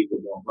nature that people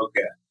don't look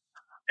at.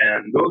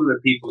 And those are the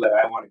people that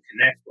I want to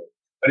connect with.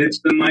 But it's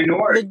the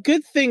minority. The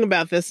good thing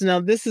about this, now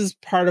this is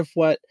part of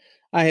what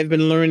I have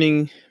been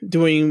learning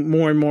doing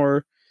more and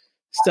more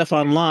stuff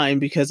online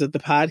because of the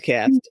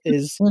podcast,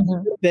 is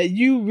that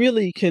you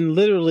really can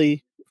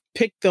literally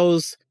pick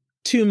those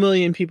 2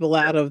 million people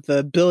out of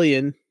the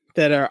billion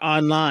that are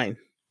online.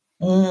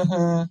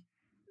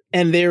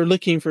 And they're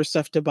looking for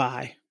stuff to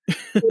buy.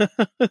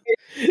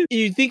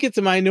 You think it's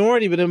a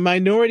minority, but a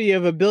minority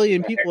of 1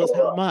 billion people is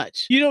how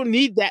much? You don't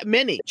need that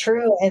many.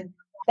 True. And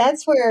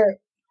that's where,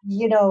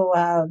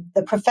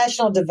 the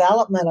professional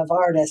development of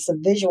artists, of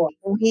visual,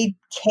 we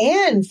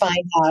can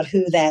find out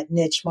who that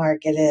niche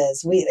market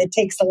is. It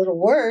takes a little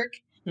work,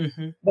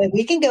 but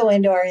we can go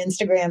into our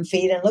Instagram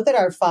feed and look at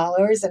our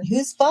followers and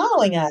who's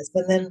following us.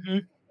 And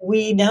then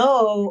we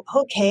know,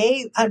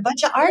 okay, a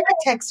bunch of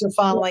architects are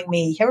following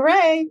me.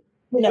 Hooray.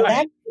 That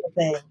kind of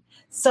thing.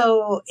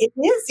 So it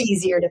is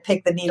easier to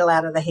pick the needle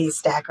out of the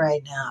haystack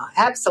right now.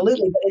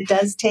 Absolutely. But it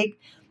does take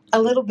a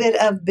little bit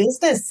of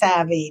business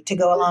savvy to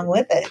go along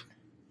with it.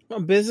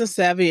 Business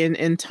savvy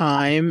and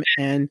time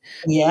and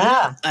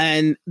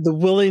and the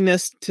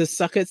willingness to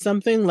suck at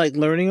something like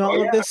learning all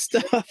of this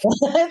stuff.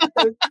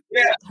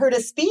 Heard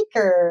a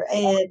speaker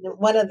in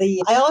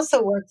I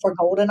also work for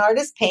Golden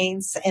Artist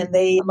Paints, and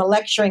I'm a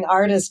lecturing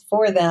artist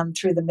for them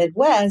through the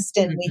Midwest.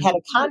 And we had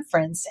a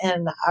conference,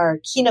 and our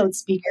keynote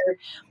speaker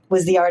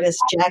was the artist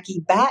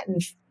Jackie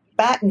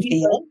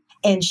Battenfield,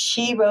 and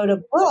she wrote a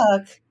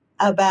book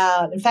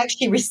in fact,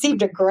 she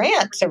received a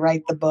grant to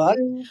write the book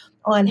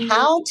on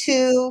how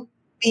to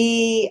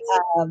be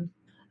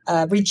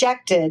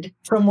rejected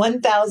from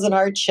 1,000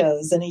 art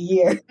shows in a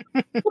year.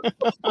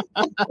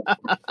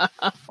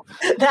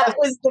 That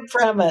was the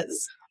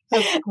premise.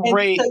 That's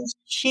great. And so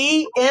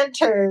she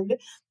entered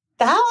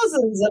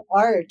thousands of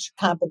art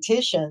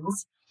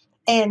competitions.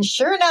 And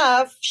sure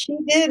enough, she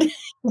did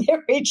get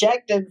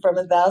rejected from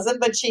 1,000,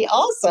 but she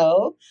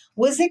also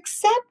was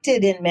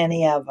accepted in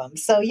many of them.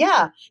 So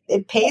yeah,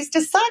 it pays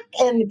to suck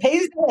and it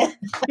pays to win.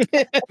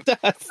 It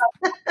does.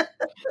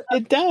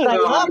 It does. I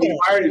love it.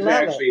 Art is I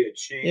love actually a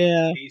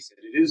chain piece.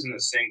 It isn't a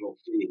single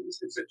piece.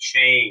 It's a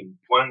chain.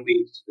 One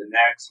leads to the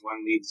next,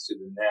 one leads to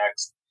the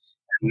next.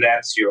 And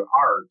that's your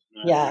art.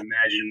 Yeah. I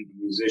imagine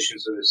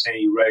musicians are the same.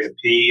 You write a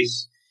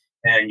piece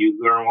and you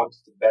learn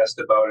what's the best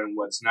about it and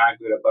what's not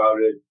good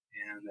about it.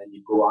 And then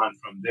you go on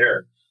from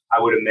there.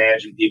 I would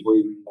imagine people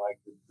even like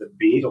the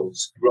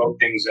Beatles wrote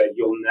things that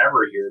you'll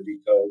never hear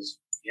because,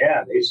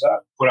 yeah, they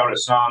suck. Put out a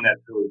song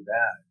that's really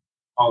bad.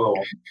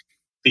 Although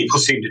people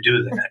seem to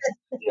do that.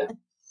 Yeah.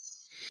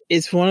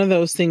 It's one of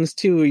those things,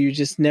 too, where you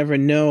just never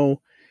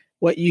know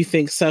what you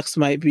think sucks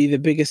might be the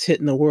biggest hit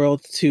in the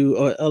world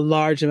to a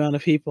large amount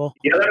of people.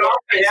 Yeah, that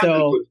often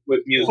happens with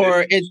music.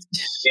 Or they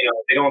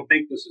don't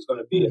think this is going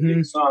to be a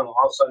big song. All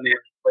of a sudden they have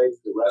to play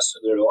for the rest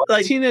of their life.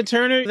 Like Tina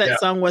Turner, that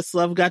song, What's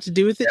Love Got to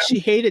Do with It? Yeah. She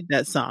hated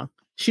that song.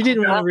 She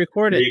didn't want to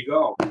record it. There you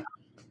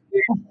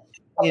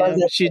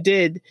go. She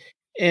did.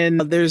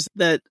 And there's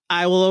that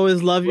I Will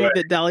Always Love You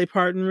that Dolly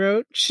Parton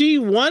wrote. She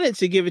wanted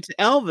to give it to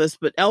Elvis,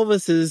 but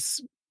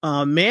Elvis's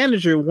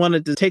manager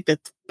wanted to take the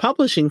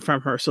publishing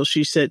from her. So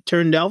she said,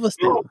 turned Elvis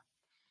down.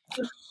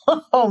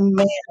 Oh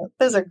man,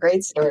 those are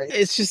great stories.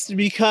 It's just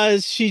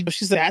because she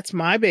said, that's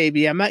my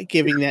baby. I'm not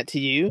giving that to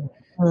you.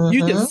 Mm-hmm.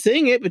 You can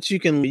sing it, but you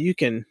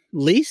can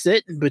lease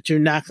it, but you're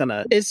not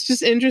gonna. It's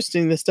just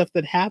interesting, the stuff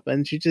that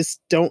happens. You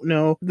just don't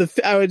know.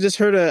 I just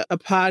heard a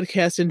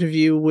podcast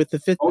interview with the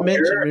Fifth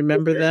Dimension.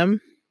 Remember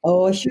them?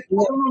 Oh, sure.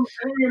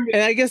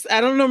 And I guess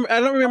I don't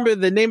remember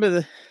the name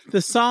of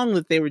the song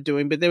that they were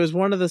doing, but there was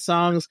one of the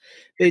songs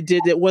they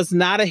did that was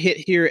not a hit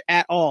here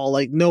at all.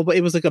 Like nobody,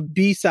 it was like a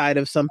B-side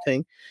of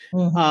something.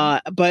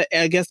 Mm-hmm. But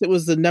I guess it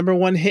was the number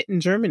one hit in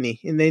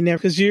Germany, and they never.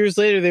 Because years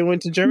later they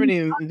went to Germany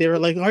and they were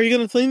like, "Are you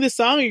going to sing this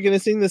song? Are you going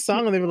to sing this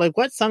song?" And they were like,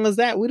 "What song is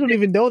that? We don't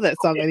even know that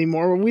song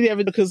anymore. We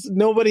never because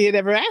nobody had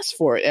ever asked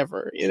for it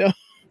ever, you know."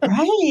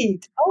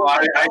 Right. Oh,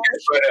 I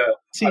just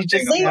read a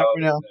thing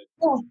about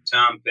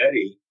Tom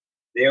Petty.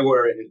 They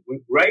were,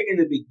 right in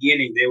the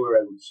beginning, they were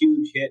a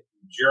huge hit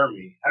in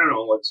Germany. I don't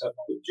know what's up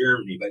with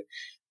Germany, but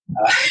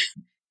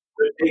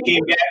they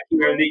came back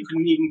here and they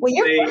couldn't even play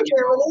in a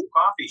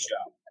coffee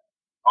shop.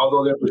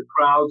 Although there were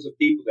crowds of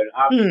people, then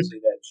obviously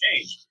that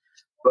changed.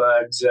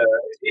 But it's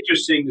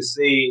interesting to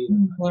see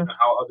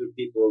how other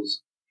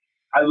people's...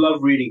 I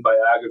love reading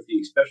biography,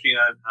 especially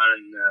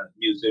on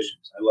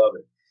musicians. I love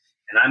it.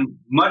 And I'm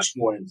much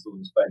more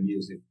influenced by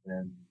music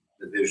than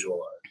the visual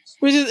arts.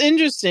 Which is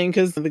interesting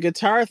because the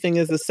guitar thing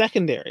is a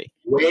secondary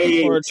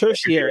or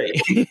tertiary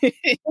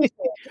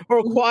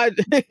or quad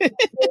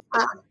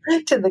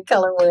to the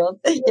color world.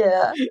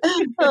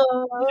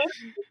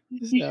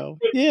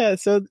 Yeah.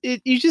 So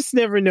you just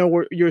never know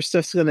where your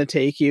stuff's going to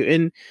take you.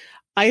 And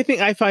I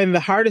think I find the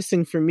hardest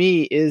thing for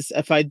me is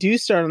if I do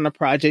start on a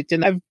project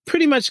and I've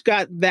pretty much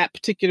got that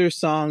particular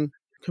song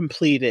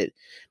completed,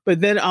 but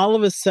then all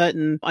of a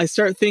sudden I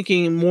start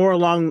thinking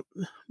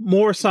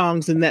more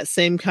songs in that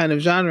same kind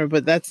of genre,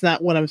 but that's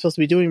not what I'm supposed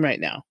to be doing right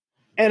now.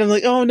 And I'm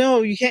like, oh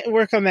no, you can't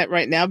work on that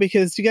right now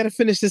because you got to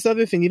finish this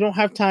other thing. You don't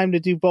have time to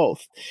do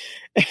both.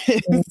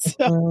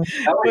 So,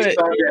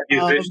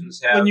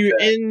 musicians have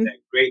that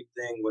great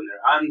thing when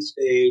they're on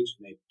stage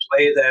and they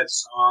play that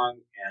song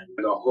and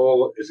the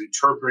whole is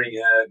interpreting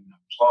it and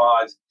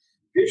applause.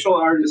 Visual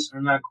artists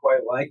are not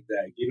quite like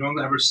that. You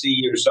don't ever see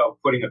yourself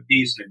putting a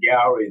piece in a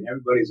gallery and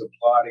everybody's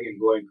applauding and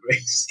going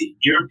crazy.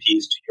 Your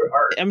piece to your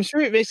art. I'm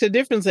sure it makes a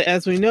difference,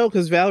 as we know,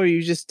 because Valerie,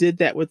 you just did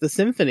that with the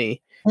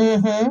symphony.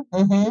 And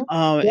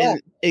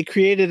it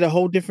created a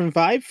whole different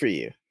vibe for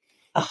you.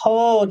 A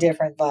whole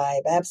different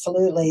vibe,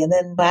 absolutely. And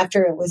then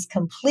after it was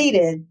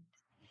completed,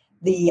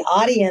 the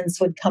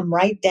audience would come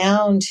right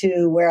down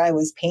to where I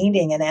was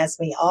painting and ask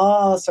me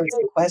all sorts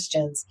of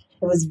questions.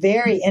 It was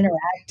very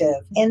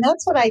interactive. And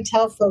that's what I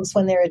tell folks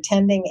when they're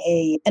attending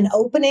an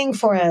opening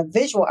for a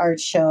visual art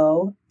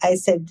show. I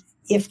said,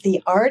 if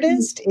the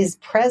artist is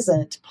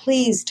present,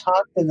 please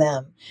talk to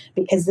them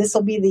because this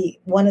will be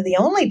one of the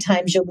only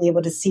times you'll be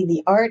able to see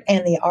the art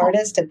and the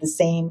artist at the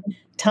same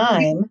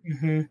time.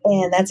 Mm-hmm.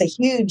 And that's a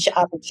huge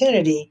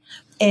opportunity.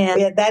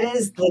 And that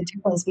is the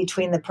difference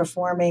between the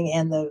performing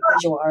and the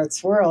visual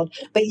arts world.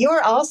 But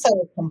you're also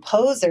a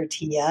composer,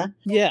 Tia.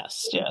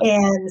 Yes.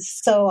 And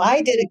so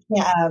I did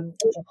a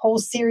whole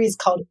series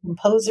called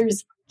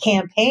Composers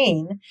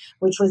Campaign,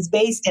 which was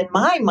based in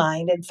my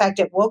mind. In fact,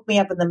 it woke me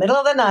up in the middle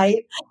of the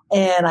night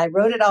and I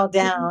wrote it all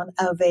down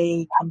of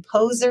a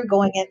composer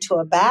going into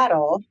a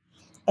battle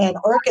and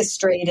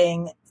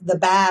orchestrating the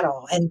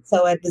battle. And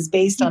so it was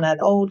based on an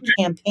old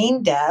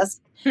campaign desk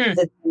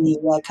that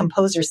the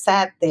composer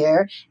sat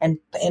there and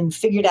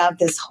figured out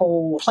this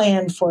whole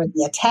plan for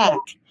the attack.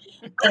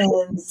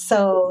 And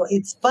so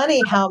it's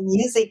funny how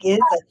music is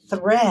a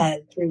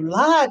thread through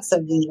lots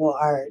of visual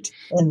art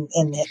in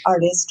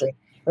art history,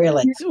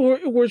 really. So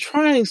we're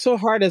trying so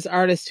hard as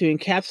artists to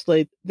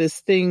encapsulate this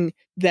thing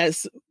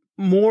that's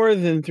more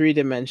than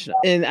three-dimensional.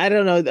 And I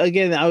don't know,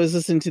 again, I was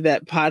listening to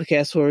that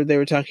podcast where they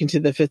were talking to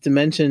the Fifth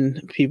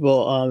Dimension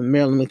people,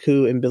 Marilyn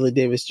McCoo and Billy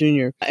Davis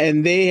Jr.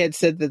 And they had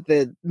said that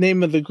the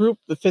name of the group,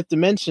 the Fifth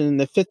Dimension,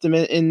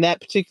 in that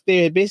particular,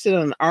 they had based it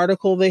on an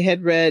article they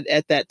had read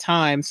at that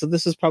time. So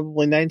this was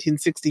probably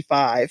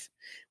 1965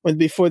 when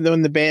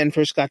the band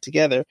first got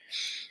together.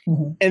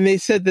 Mm-hmm. And they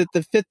said that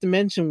the Fifth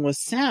Dimension was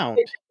sound.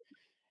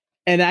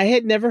 And I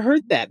had never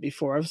heard that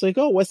before. I was like,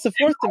 oh, what's the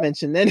fourth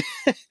dimension? Then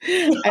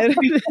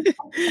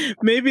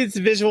maybe it's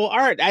visual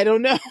art. I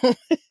don't know.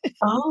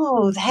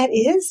 Oh, that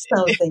is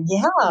something.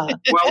 Yeah.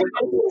 Well,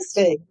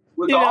 interesting.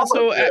 With all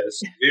of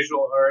this,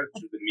 visual arts,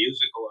 or the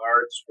musical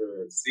arts,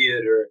 or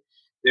theater,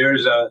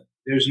 there's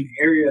an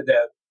area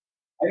that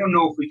I don't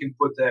know if we can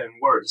put that in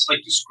words. It's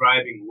like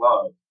describing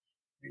love.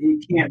 You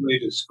can't really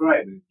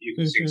describe it. You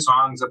can sing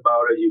songs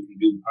about it. You can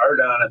do art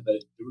on it, but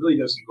it really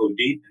doesn't go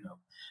deep enough.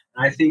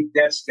 And I think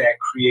that's that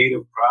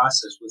creative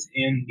process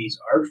within these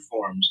art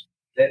forms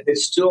that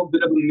it's still a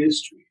bit of a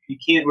mystery. You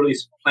can't really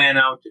plan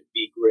out to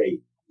be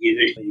great.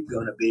 Either you're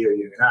going to be or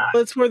you're not.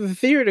 That's where the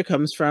theater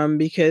comes from,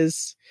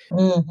 because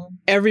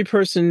every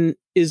person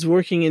is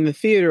working in the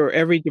theater, or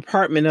every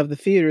department of the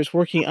theater is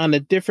working on a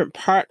different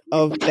part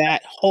of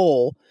that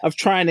whole of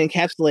trying to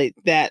encapsulate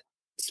that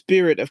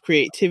spirit of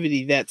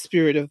creativity, that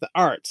spirit of the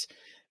arts,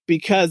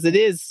 because it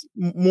is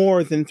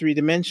more than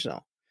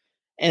three-dimensional.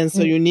 And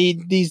so you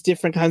need these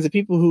different kinds of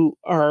people who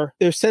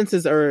their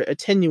senses are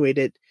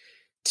attenuated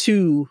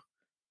to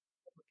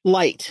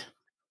light,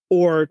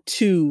 or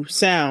to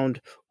sound,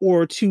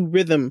 or to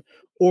rhythm,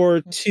 or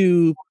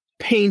to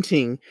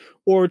painting,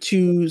 or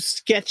to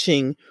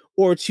sketching,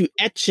 or to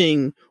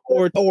etching,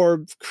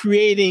 or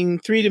creating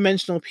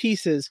three-dimensional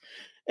pieces.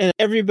 And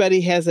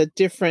everybody has a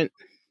different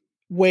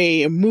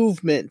way of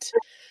movement.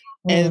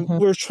 And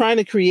we're trying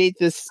to create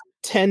this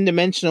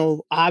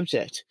 10-dimensional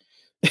object.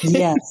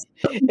 Yes.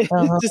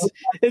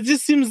 It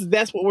just seems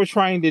that's what we're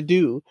trying to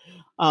do.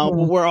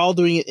 We're all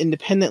doing it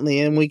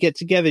independently, and we get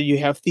together. You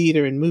have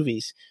theater and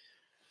movies.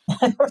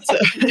 So,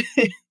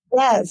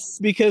 yes,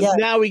 because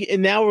now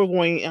we're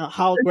going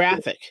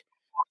holographic.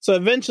 So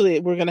eventually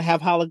we're going to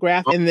have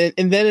holographic,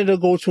 and then it'll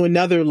go to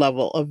another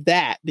level of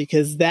that,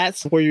 because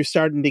that's where you're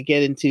starting to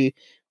get into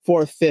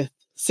fourth, fifth,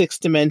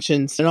 sixth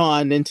dimensions and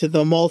on into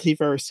the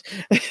multiverse.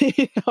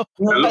 Now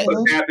look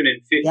what's happened in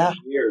 50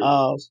 years.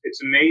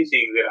 It's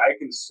amazing that I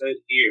can sit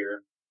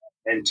here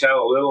and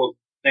tell a little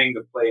thing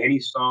to play any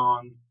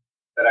song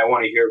that I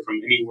want to hear from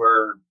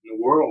anywhere in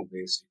the world,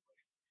 basically.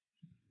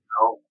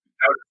 I would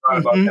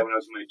have thought about that when I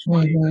was in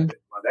my 20s.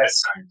 Well,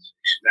 that's science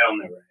fiction. That'll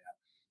never happen.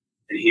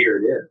 And here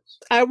it is.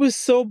 I was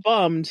so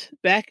bummed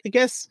back, I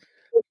guess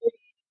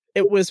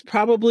it was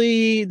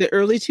probably the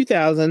early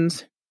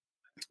 2000s.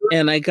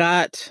 And I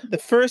got the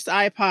first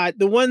iPod,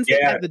 the ones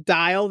that had the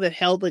dial that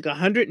held like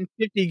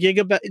 150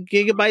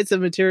 gigabytes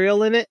of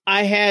material in it.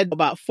 I had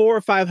about 400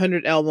 or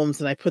 500 albums,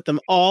 and I put them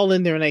all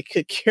in there, and I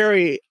could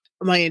carry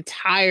my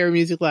entire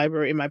music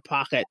library in my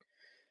pocket.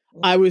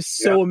 I was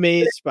so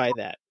amazed by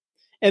that.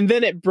 And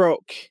then it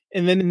broke,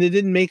 and then they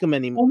didn't make them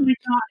anymore. Oh my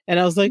God. And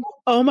I was like,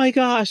 oh my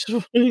gosh,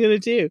 what are we going to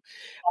do?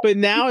 But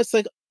now it's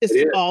like, it's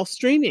all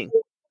streaming.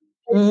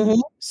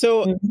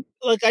 So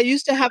like I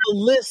used to have a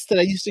list that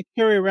I used to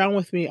carry around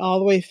with me all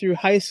the way through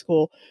high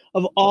school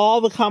of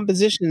all the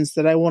compositions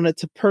that I wanted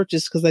to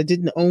purchase because I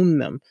didn't own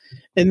them.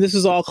 And this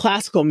was all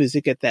classical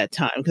music at that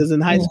time, because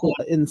in high school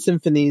in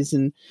symphonies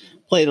and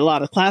played a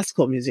lot of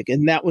classical music,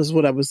 and that was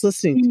what I was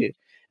listening to.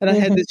 And I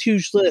had this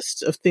huge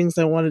list of things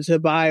I wanted to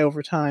buy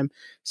over time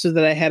so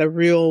that I had a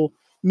real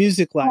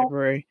music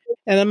library.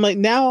 And I'm like,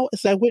 now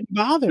I wouldn't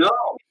bother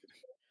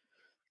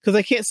because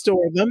I can't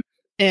store them.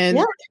 And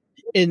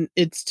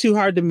it's too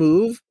hard to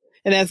move.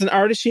 And as an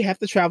artist, you have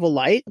to travel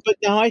light. But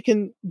now I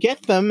can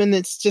get them, and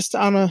it's just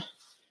on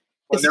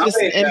it's just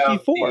an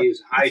MP4.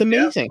 It's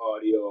amazing.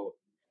 Audio,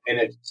 and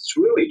it's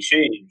really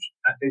changed.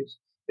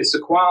 It's the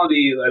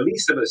quality, at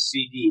least of a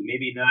CD.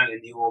 Maybe not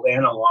in the old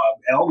analog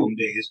album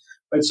days,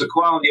 but it's the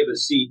quality of a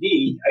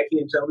CD. I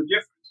can't tell the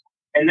difference.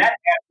 And that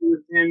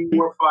happened within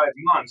 4 or 5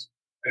 months.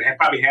 It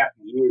probably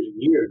happened years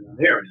and years on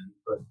their end.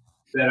 But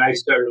then I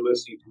started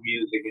listening to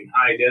music in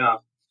high def,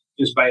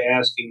 just by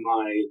asking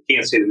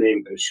can't say the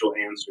name because she'll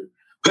answer,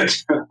 but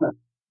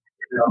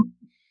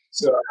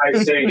so I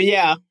say, it'll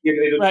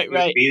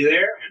be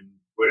there and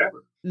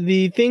whatever.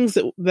 The things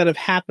that have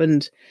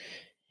happened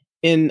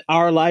in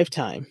our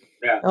lifetime,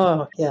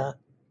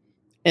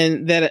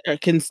 and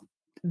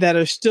that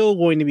are still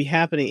going to be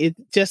happening. It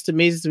just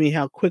amazes me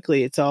how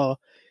quickly it's all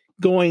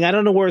going. I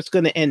don't know where it's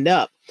going to end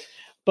up,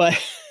 but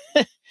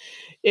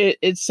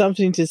it's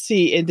something to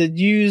see, and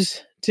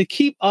to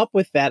keep up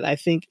with that, I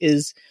think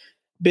is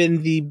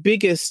been the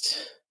biggest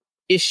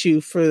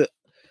issue for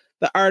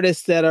the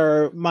artists that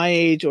are my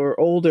age or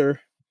older,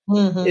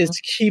 is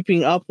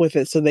keeping up with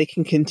it so they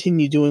can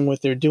continue doing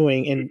what they're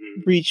doing and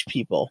reach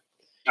people.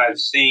 I've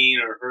seen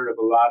or heard of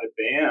a lot of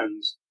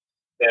bands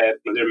that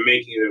they're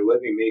making their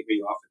living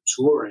maybe off of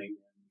touring.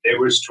 They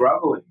were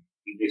struggling.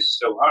 And they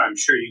still are. I'm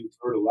sure you've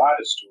heard a lot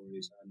of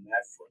stories on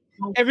that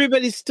front.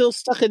 Everybody's still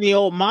stuck in the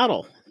old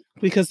model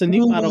because the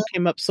new model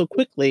came up so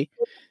quickly,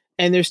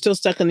 and they're still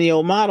stuck in the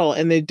old model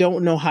and they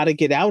don't know how to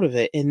get out of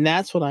it. And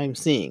that's what I'm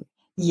seeing.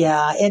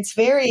 Yeah, it's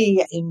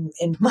very,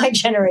 in my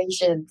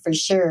generation, for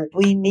sure,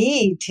 we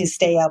need to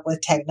stay up with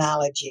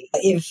technology.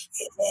 If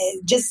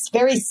just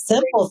very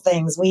simple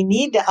things, we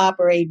need to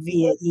operate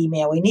via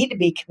email. We need to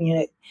be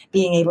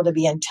being able to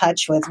be in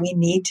touch with. We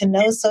need to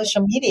know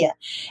social media,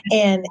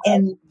 and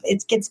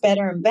it gets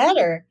better and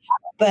better.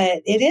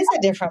 But it is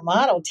a different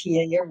model,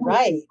 Tia. You're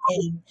right.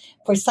 And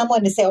for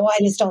someone to say, "Oh, I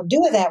just don't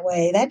do it that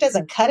way," that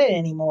doesn't cut it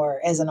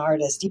anymore as an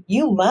artist.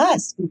 You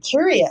must be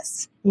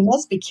curious. You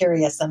must be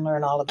curious and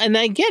learn all about it. And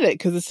I get it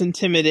because it's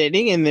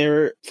intimidating, and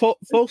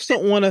folks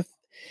don't want to.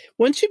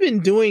 Once you've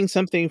been doing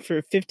something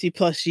for 50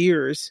 plus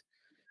years,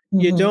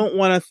 you don't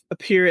want to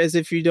appear as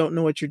if you don't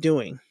know what you're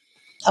doing.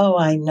 Oh,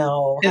 I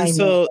know. And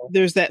so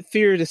there's that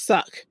fear to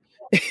suck.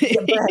 Yeah,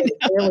 right.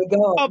 There we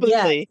go.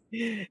 Publicly.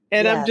 Yes.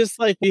 And I'm just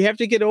like, you have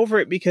to get over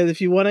it, because if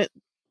you want to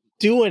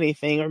do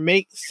anything or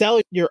sell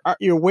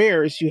your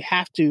wares, you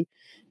have to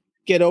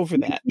get over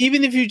that.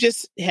 Even if you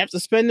just have to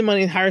spend the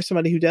money and hire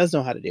somebody who does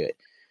know how to do it.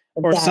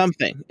 Or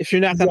something, if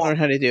you're not going to learn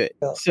how to do it.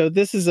 So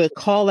this is a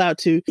call out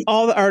to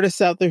all the artists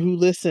out there who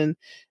listen.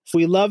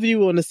 We love you.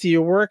 We want to see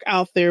your work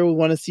out there. We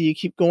want to see you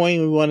keep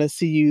going. We want to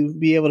see you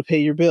be able to pay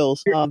your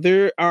bills.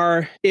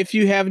 If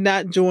you have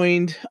not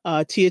joined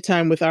Tia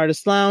Time with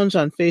Artist Lounge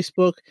on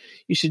Facebook,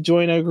 you should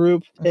join our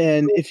group.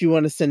 And if you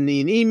want to send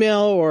me an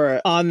email or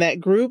on that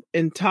group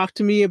and talk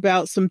to me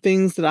about some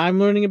things that I'm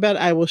learning about,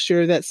 I will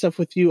share that stuff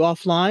with you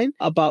offline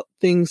about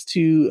things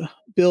to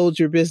build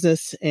your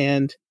business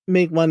and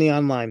make money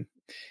online.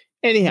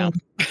 Anyhow.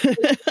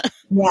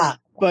 Yeah.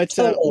 But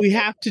we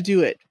have to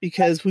do it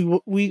because we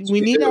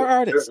need our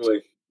artists.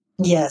 Certainly.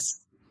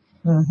 Yes.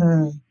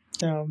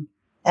 Mm-hmm.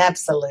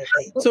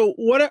 Absolutely. So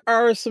what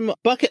are some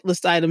bucket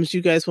list items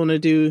you guys want to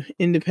do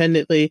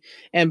independently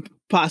and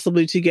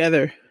possibly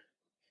together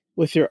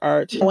with your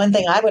art? One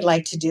thing I would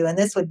like to do, and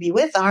this would be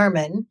with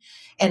Armin,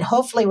 and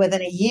hopefully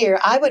within a year,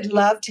 I would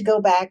love to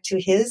go back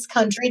to his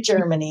country,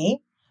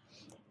 Germany,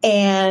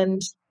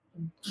 and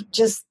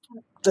just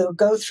to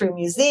go through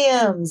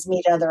museums,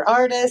 meet other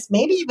artists,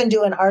 maybe even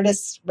do an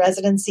artist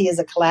residency as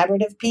a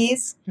collaborative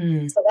piece.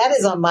 So that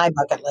is on my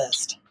bucket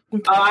list.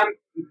 I'm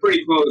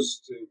pretty close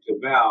to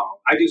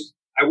Val. I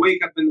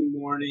wake up in the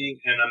morning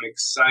and I'm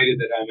excited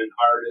that I'm an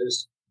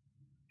artist,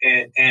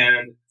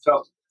 and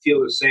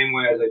feel the same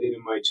way as I did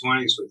in my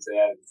 20s with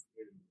that.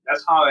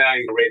 That's how I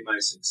rate my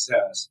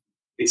success.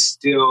 It's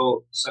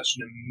still such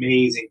an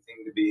amazing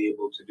thing to be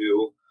able to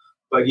do.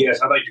 But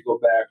yes, I'd like to go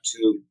back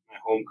to my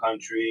home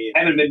country. I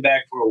haven't been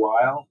back for a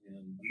while.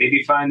 And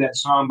maybe find that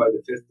song by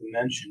The Fifth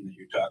Dimension that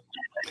you're talking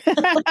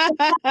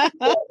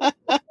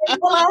about.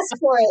 We'll ask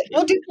for it.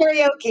 We'll do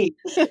karaoke.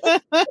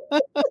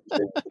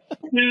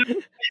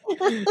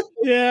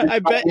 Yeah, I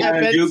bet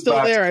it's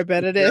still there. I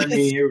bet it is.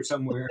 Here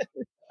somewhere.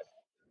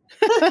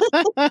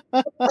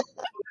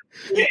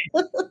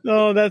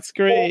 Oh, that's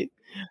great.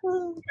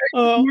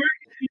 Oh.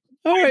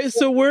 All right.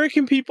 So where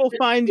can people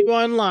find you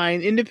online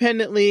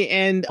independently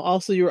and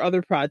also your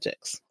other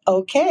projects?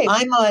 Okay.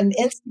 I'm on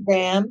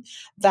Instagram,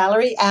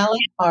 Valerie Allen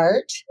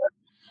Art.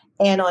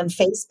 And on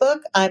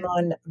Facebook, I'm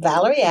on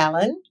Valerie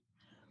Allen.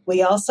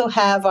 We also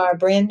have our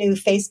brand new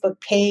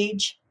Facebook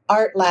page,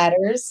 Art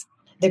Ladders,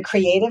 The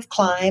Creative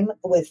Climb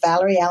with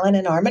Valerie Allen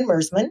and Armin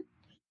Mersman.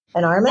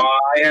 And Armin?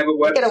 I have a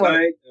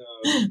website,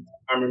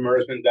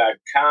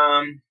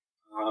 arminmersman.com.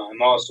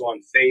 I'm also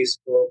on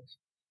Facebook.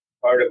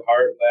 Part of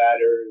Art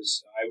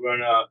Ladders. I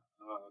run a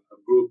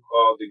group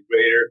called the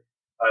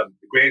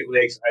Great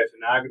Lakes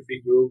Iconography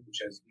Group,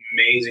 which has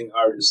amazing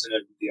artists in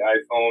it with the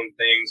iPhone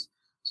things.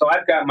 So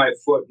I've got my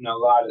foot in a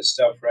lot of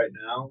stuff right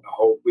now. I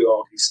hope we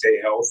all can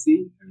stay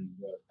healthy and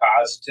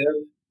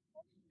positive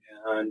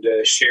and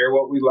share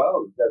what we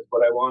love. That's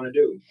what I want to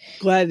do.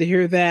 Glad to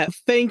hear that.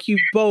 Thank you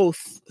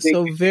both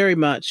so very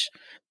much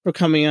for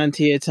coming on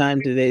Tia Time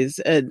today.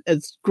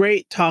 It's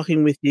great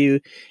talking with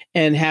you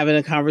and having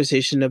a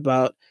conversation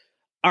about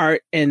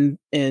art and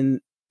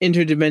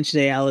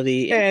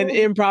interdimensionality and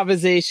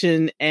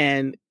improvisation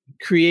and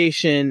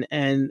creation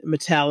and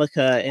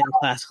Metallica and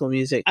classical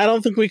music. I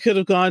don't think we could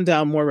have gone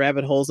down more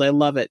rabbit holes. I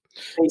love it.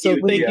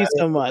 Thank you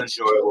so much.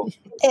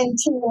 And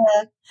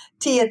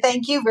Tia,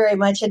 thank you very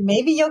much. And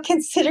maybe you'll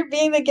consider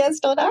being a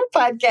guest on our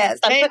podcast.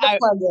 I'm going to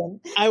plug in.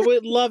 I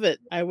would love it.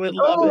 I would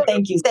love it.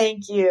 Thank you.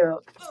 Thank you.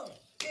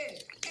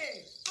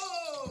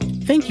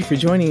 Thank you for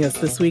joining us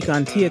this week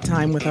on Tia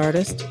Time with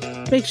Artist.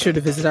 Make sure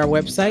to visit our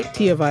website,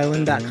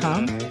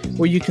 tiaviolin.com,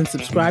 where you can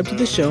subscribe to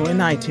the show in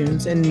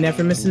iTunes and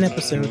never miss an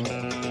episode.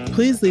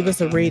 Please leave us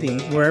a rating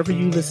wherever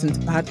you listen to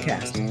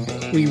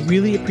podcasts. We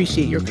really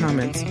appreciate your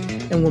comments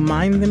and will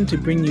mine them to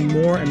bring you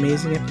more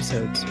amazing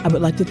episodes. I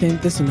would like to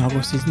thank this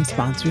inaugural season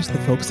sponsors, the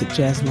folks at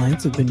Jazz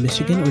Alliance of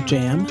Mid-Michigan, or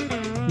JAM,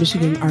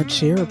 Michigan Art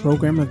Share, a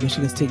program of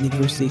Michigan State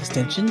University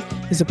Extension,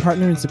 is a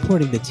partner in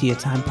supporting the Tia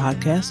Time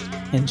podcast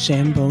and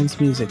Shambones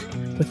Music.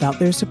 Without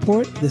their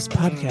support, this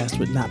podcast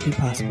would not be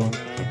possible.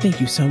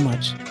 Thank you so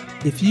much.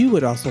 If you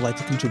would also like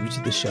to contribute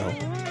to the show,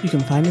 you can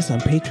find us on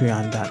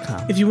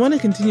patreon.com. If you want to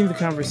continue the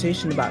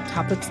conversation about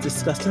topics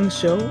discussed on the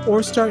show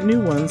or start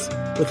new ones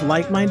with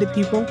like-minded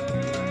people,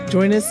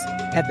 join us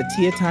at the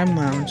Tia Time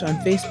Lounge on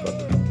Facebook.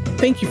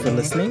 Thank you for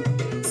listening.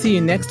 See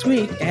you next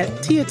week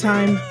at Tia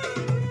Time.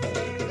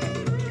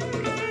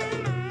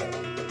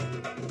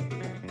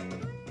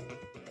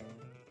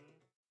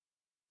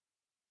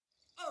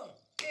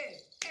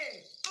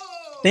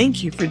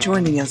 Thank you for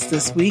joining us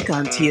this week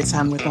on Tia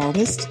Time with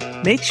Artists.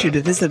 Make sure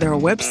to visit our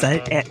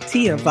website at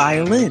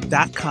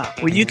tiaviolin.com,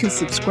 where you can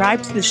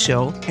subscribe to the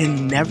show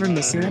and never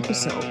miss an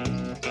episode.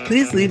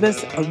 Please leave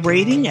us a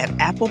rating at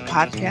Apple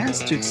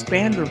Podcasts to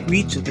expand the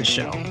reach of the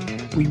show.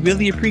 We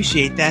really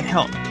appreciate that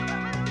help.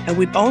 And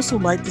we'd also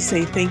like to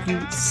say thank you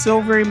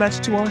so very much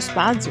to our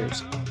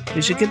sponsors,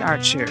 Michigan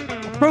Art Share,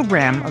 a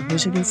program of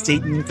Michigan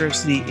State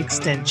University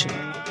Extension,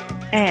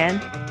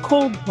 and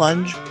Cold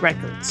Plunge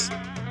Records.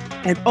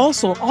 And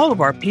also all of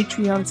our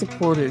Patreon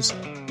supporters.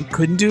 We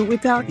couldn't do it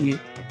without you.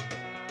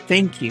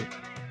 Thank you.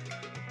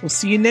 We'll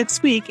see you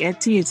next week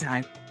at Tia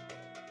Time.